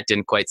 92, that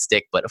didn't quite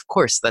stick, but of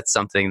course that's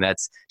something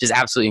that's just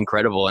absolutely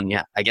incredible. And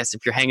yeah, I guess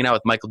if you're hanging out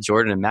with Michael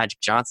Jordan and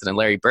Magic Johnson and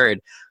Larry Bird,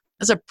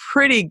 that's a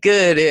pretty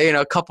good,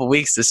 couple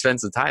weeks to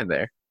spend some time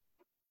there.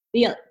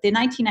 The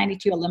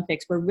 1992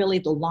 Olympics were really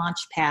the launch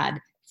pad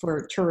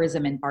for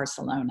tourism in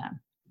Barcelona.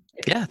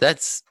 Yeah,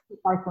 that's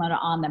Barcelona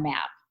on the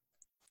map.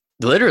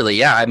 Literally,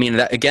 yeah. I mean,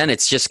 again,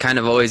 it's just kind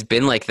of always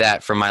been like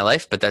that for my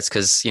life, but that's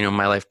because,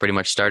 my life pretty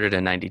much started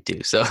in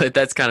 92. So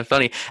that's kind of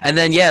funny. And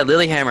then, yeah,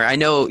 Lillehammer, I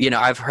know,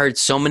 I've heard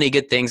so many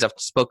good things. I've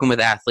spoken with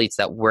athletes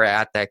that were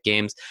at that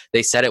games.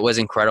 They said it was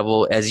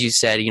incredible. As you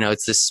said,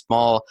 it's this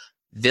small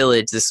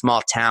village, this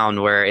small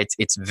town where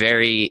it's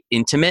very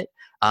intimate.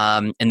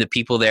 And the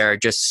people there are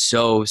just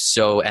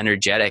so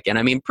energetic. And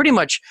I mean, pretty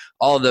much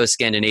all of those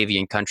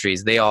Scandinavian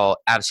countries, they all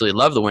absolutely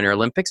love the Winter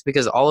Olympics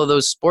because all of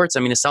those sports, I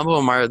mean, some of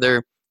them are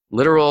their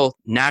literal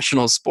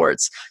national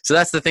sports. So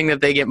that's the thing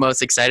that they get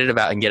most excited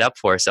about and get up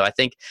for. So I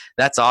think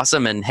that's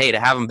awesome. And hey,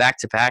 to have them back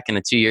to back in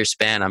a 2-year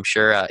span, I'm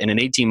sure in an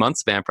 18-month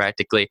span,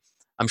 practically,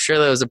 I'm sure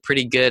that was a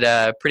pretty good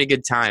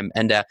time.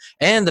 And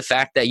the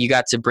fact that you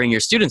got to bring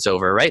your students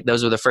over, right?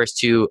 Those were the first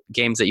 2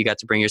 games that you got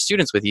to bring your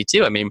students with you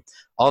too. I mean,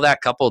 all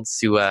that coupled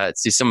to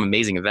some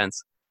amazing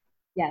events.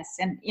 Yes.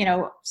 And,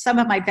 some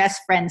of my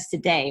best friends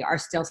today are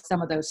still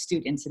some of those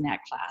students in that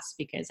class,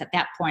 because at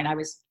that point I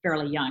was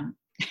fairly young.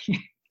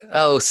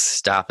 Oh,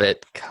 stop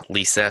it,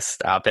 Lisa,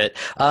 stop it.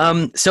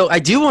 So I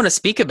do want to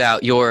speak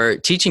about your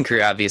teaching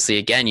career, obviously,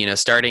 again,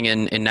 starting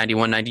in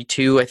 91,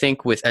 92, I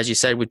think, with, as you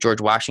said, with George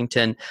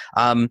Washington.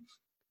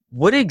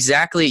 What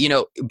exactly,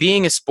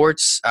 being a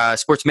sports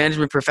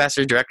management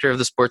professor, director of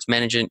the sports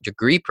management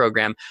degree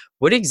program,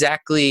 what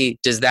exactly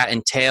does that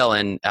entail?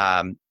 And,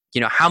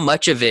 how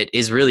much of it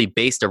is really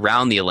based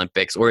around the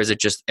Olympics, or is it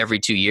just every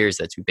 2 years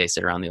that's based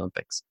around the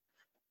Olympics?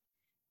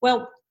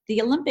 Well,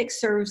 the Olympics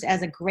serves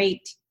as a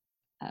great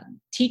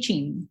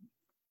teaching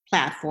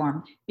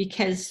platform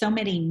because so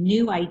many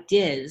new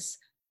ideas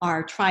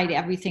are tried,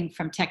 everything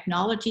from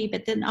technology,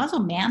 but then also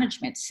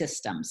management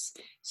systems.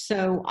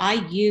 So I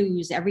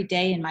use every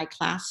day in my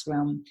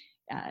classroom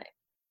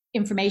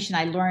information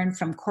I learned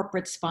from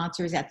corporate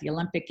sponsors at the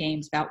Olympic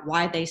Games about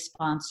why they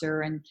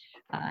sponsor and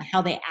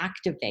how they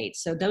activate.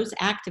 So those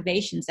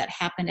activations that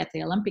happen at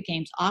the Olympic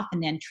Games often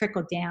then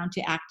trickle down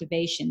to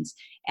activations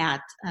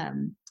at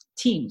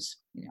teams,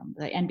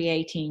 the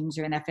NBA teams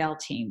or NFL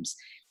teams,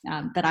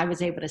 that I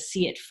was able to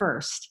see it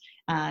first.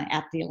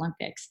 at the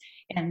Olympics.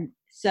 And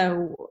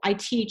so I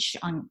teach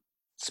on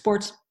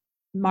sports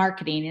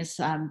marketing is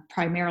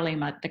primarily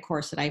the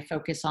course that I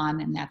focus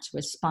on, and that's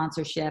with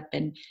sponsorship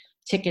and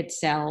ticket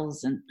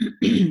sales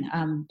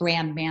and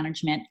brand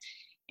management,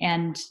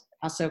 and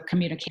also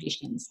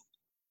communications.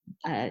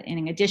 And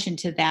in addition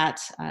to that,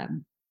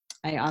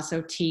 I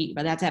also teach,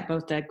 but that's at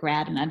both the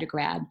grad and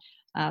undergrad.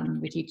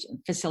 We teach a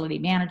facility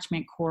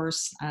management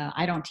course.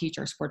 I don't teach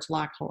our sports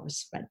law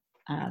course, but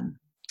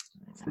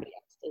somebody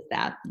else does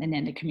that, and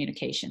then the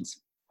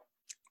communications.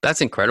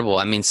 That's incredible.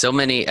 I mean,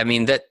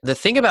 that the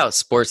thing about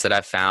sports that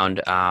I've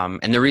found,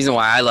 and the reason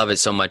why I love it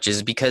so much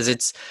is because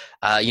it's,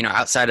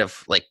 outside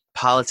of like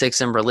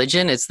politics and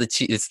religion, it's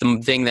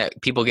the thing that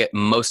people get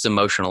most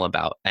emotional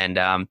about. And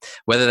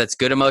whether that's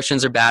good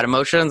emotions or bad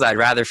emotions, I'd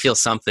rather feel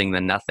something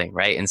than nothing,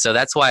 right? And so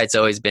that's why it's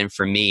always been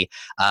for me,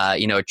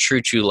 a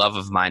true love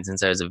of mine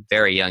since I was a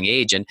very young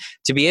age. And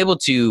to be able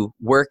to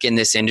work in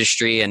this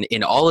industry and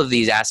in all of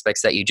these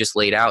aspects that you just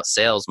laid out,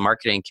 sales,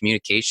 marketing,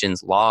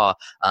 communications, law,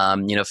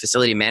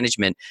 facility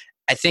management,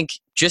 I think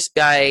just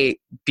by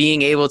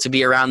being able to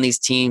be around these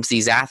teams,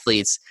 these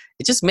athletes,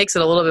 it just makes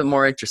it a little bit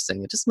more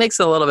interesting. It just makes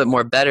it a little bit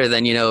more better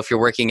than, if you're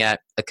working at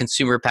a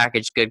consumer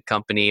packaged good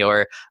company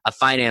or a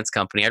finance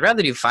company. I'd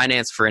rather do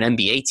finance for an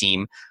MBA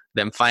team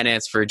than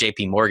finance for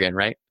JP Morgan,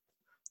 right?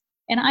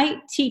 And I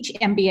teach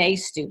MBA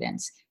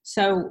students.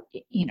 So,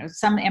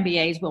 some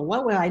MBAs, well,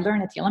 what will I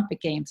learn at the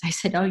Olympic Games? I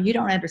said, oh, you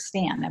don't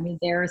understand. I mean,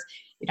 there's,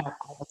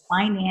 all the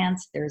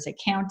finance, there's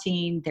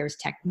accounting, there's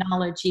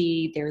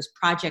technology, there's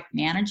project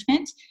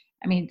management.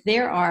 I mean,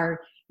 there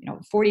are,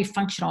 40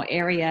 functional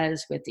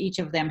areas with each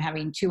of them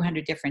having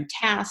 200 different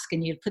tasks,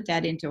 and you put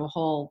that into a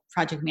whole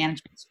project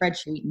management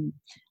spreadsheet,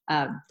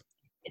 and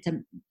it's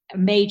a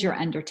major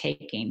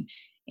undertaking.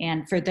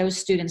 And for those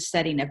students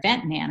studying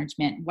event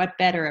management, what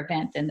better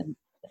event than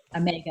a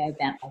mega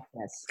event like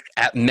this?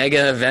 At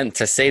mega event,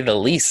 to say the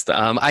least.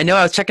 I know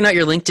I was checking out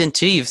your LinkedIn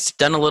too. You've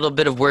done a little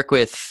bit of work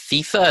with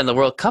FIFA and the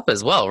World Cup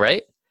as well,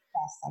 right?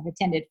 Yes, I've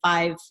attended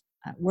 5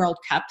 World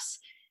Cups.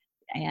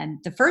 And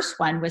the first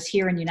one was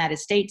here in the United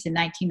States in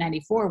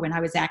 1994 when I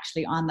was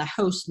actually on the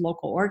host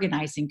local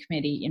organizing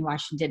committee in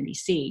Washington,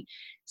 D.C.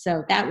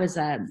 So that was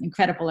an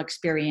incredible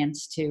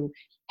experience to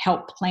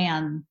help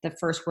plan the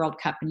first World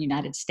Cup in the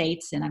United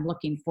States. And I'm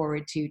looking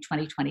forward to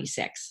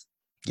 2026.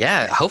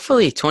 Yeah,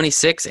 hopefully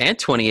 26 and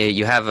 28,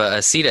 you have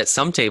a seat at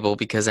some table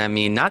because, I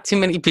mean, not too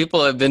many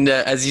people have been,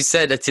 as you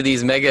said, to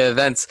these mega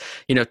events.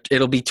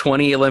 It'll be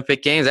 20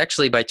 Olympic Games.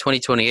 Actually, by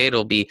 2028,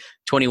 it'll be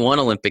 21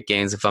 Olympic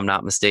Games, if I'm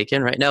not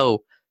mistaken. Right?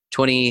 No,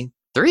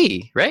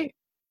 23, right?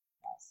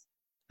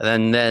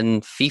 And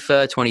then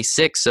FIFA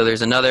 26. So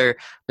there's another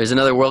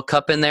World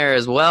Cup in there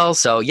as well.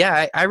 So,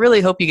 yeah, I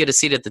really hope you get a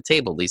seat at the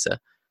table, Lisa.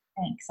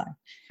 Thanks.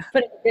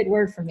 Put a good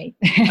word for me.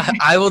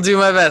 I will do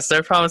my best.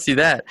 I promise you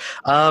that.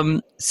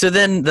 So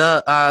then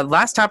the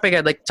last topic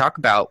I'd like to talk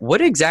about,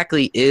 what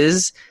exactly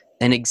is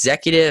an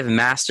Executive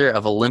Master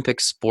of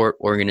Olympic Sport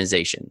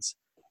Organizations?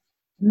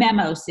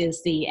 MEMOS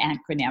is the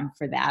acronym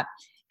for that.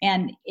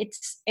 And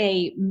it's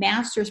a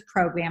master's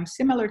program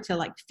similar to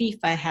like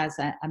FIFA has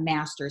a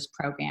master's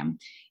program.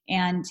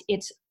 And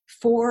it's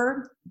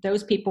for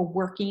those people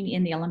working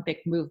in the Olympic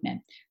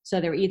movement.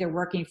 So they're either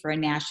working for a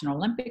National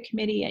Olympic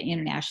Committee, an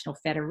international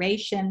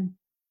federation,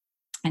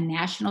 a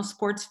national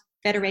sports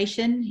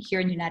federation. Here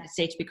in the United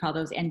States, we call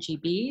those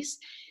NGBs.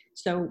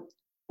 So,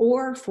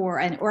 or for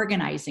an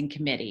organizing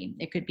committee.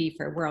 It could be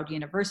for World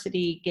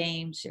University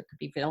Games, it could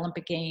be for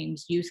Olympic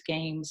Games, Youth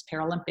Games,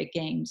 Paralympic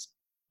Games.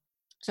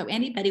 So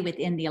anybody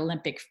within the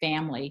Olympic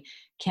family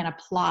can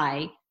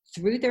apply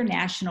through their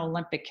National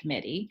Olympic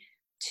Committee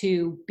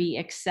to be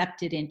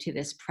accepted into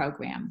this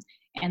program.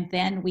 And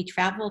then we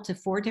travel to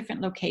 4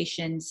 different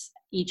locations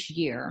each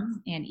year.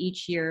 And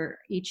each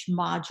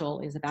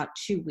module is about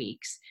 2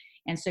 weeks.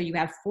 And so you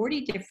have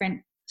 40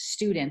 different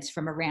students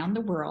from around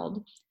the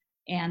world,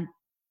 and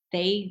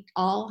they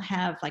all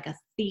have like a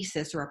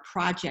thesis or a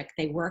project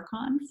they work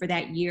on for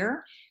that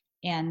year.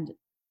 And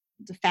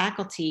the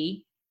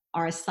faculty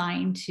are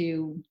assigned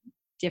to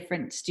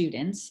different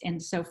students.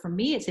 And so for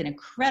me, it's an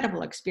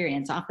incredible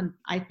experience. Often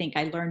I think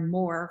I learn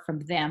more from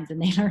them than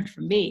they learn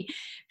from me,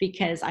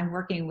 because I'm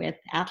working with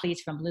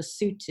athletes from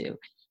Lesotho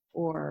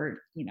or,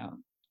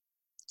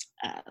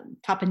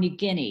 Papua New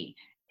Guinea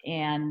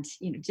and,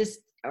 just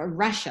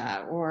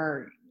Russia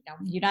or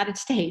United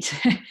States.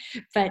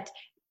 But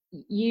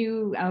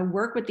you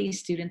work with these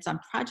students on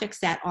projects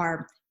that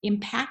are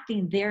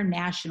impacting their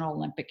National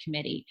Olympic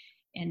Committee.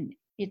 And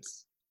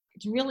it's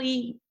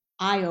really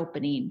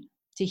eye-opening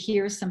to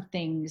hear some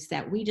things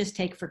that we just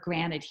take for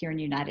granted here in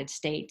the United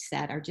States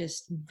that are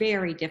just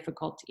very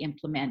difficult to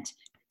implement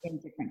in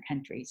different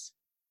countries.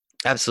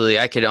 Absolutely.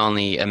 I could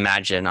only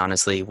imagine,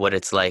 honestly, what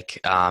it's like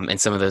in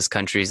some of those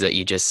countries that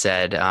you just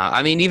said.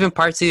 I mean, even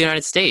parts of the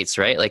United States,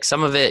 right? Like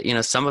some of it,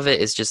 some of it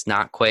is just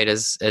not quite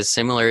as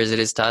similar as it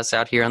is to us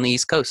out here on the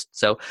East Coast.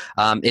 So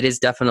it is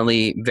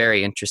definitely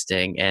very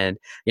interesting. And,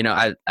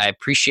 I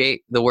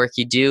appreciate the work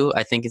you do.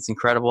 I think it's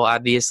incredible,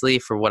 obviously,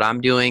 for what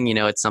I'm doing.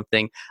 It's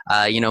something,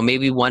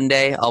 maybe one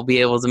day I'll be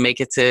able to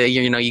make it to,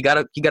 you got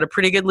a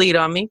pretty good lead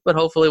on me, but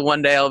hopefully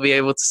one day I'll be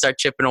able to start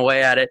chipping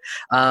away at it.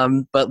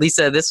 But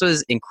Lisa, this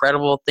was incredible.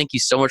 Thank you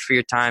so much for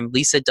your time.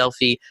 Lisa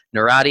Delphi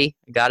Narati,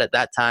 got it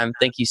that time.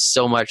 Thank you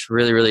so much.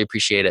 Really, really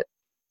appreciate it.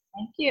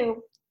 Thank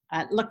you.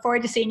 Look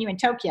forward to seeing you in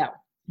Tokyo.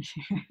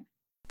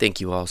 Thank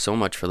you all so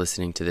much for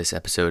listening to this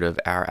episode of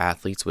Our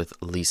Athletes with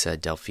Lisa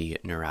Delphi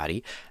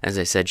Narati. As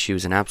I said, she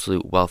was an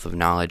absolute wealth of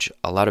knowledge.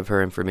 A lot of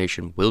her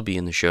information will be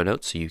in the show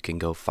notes, so you can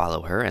go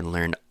follow her and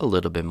learn a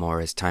little bit more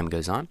as time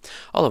goes on.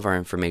 All of our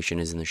information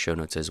is in the show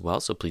notes as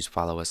well, so please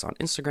follow us on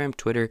Instagram,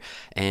 Twitter,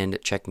 and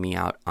check me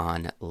out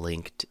on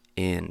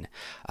LinkedIn.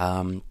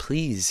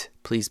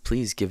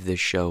 Please give this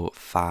show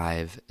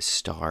 5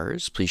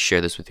 stars. Please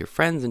share this with your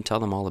friends and tell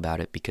them all about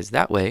it, because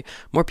that way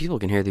more people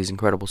can hear these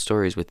incredible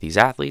stories with these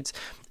athletes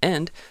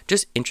and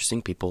just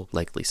interesting people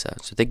like Lisa.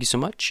 So thank you so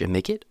much and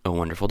make it a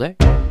wonderful day.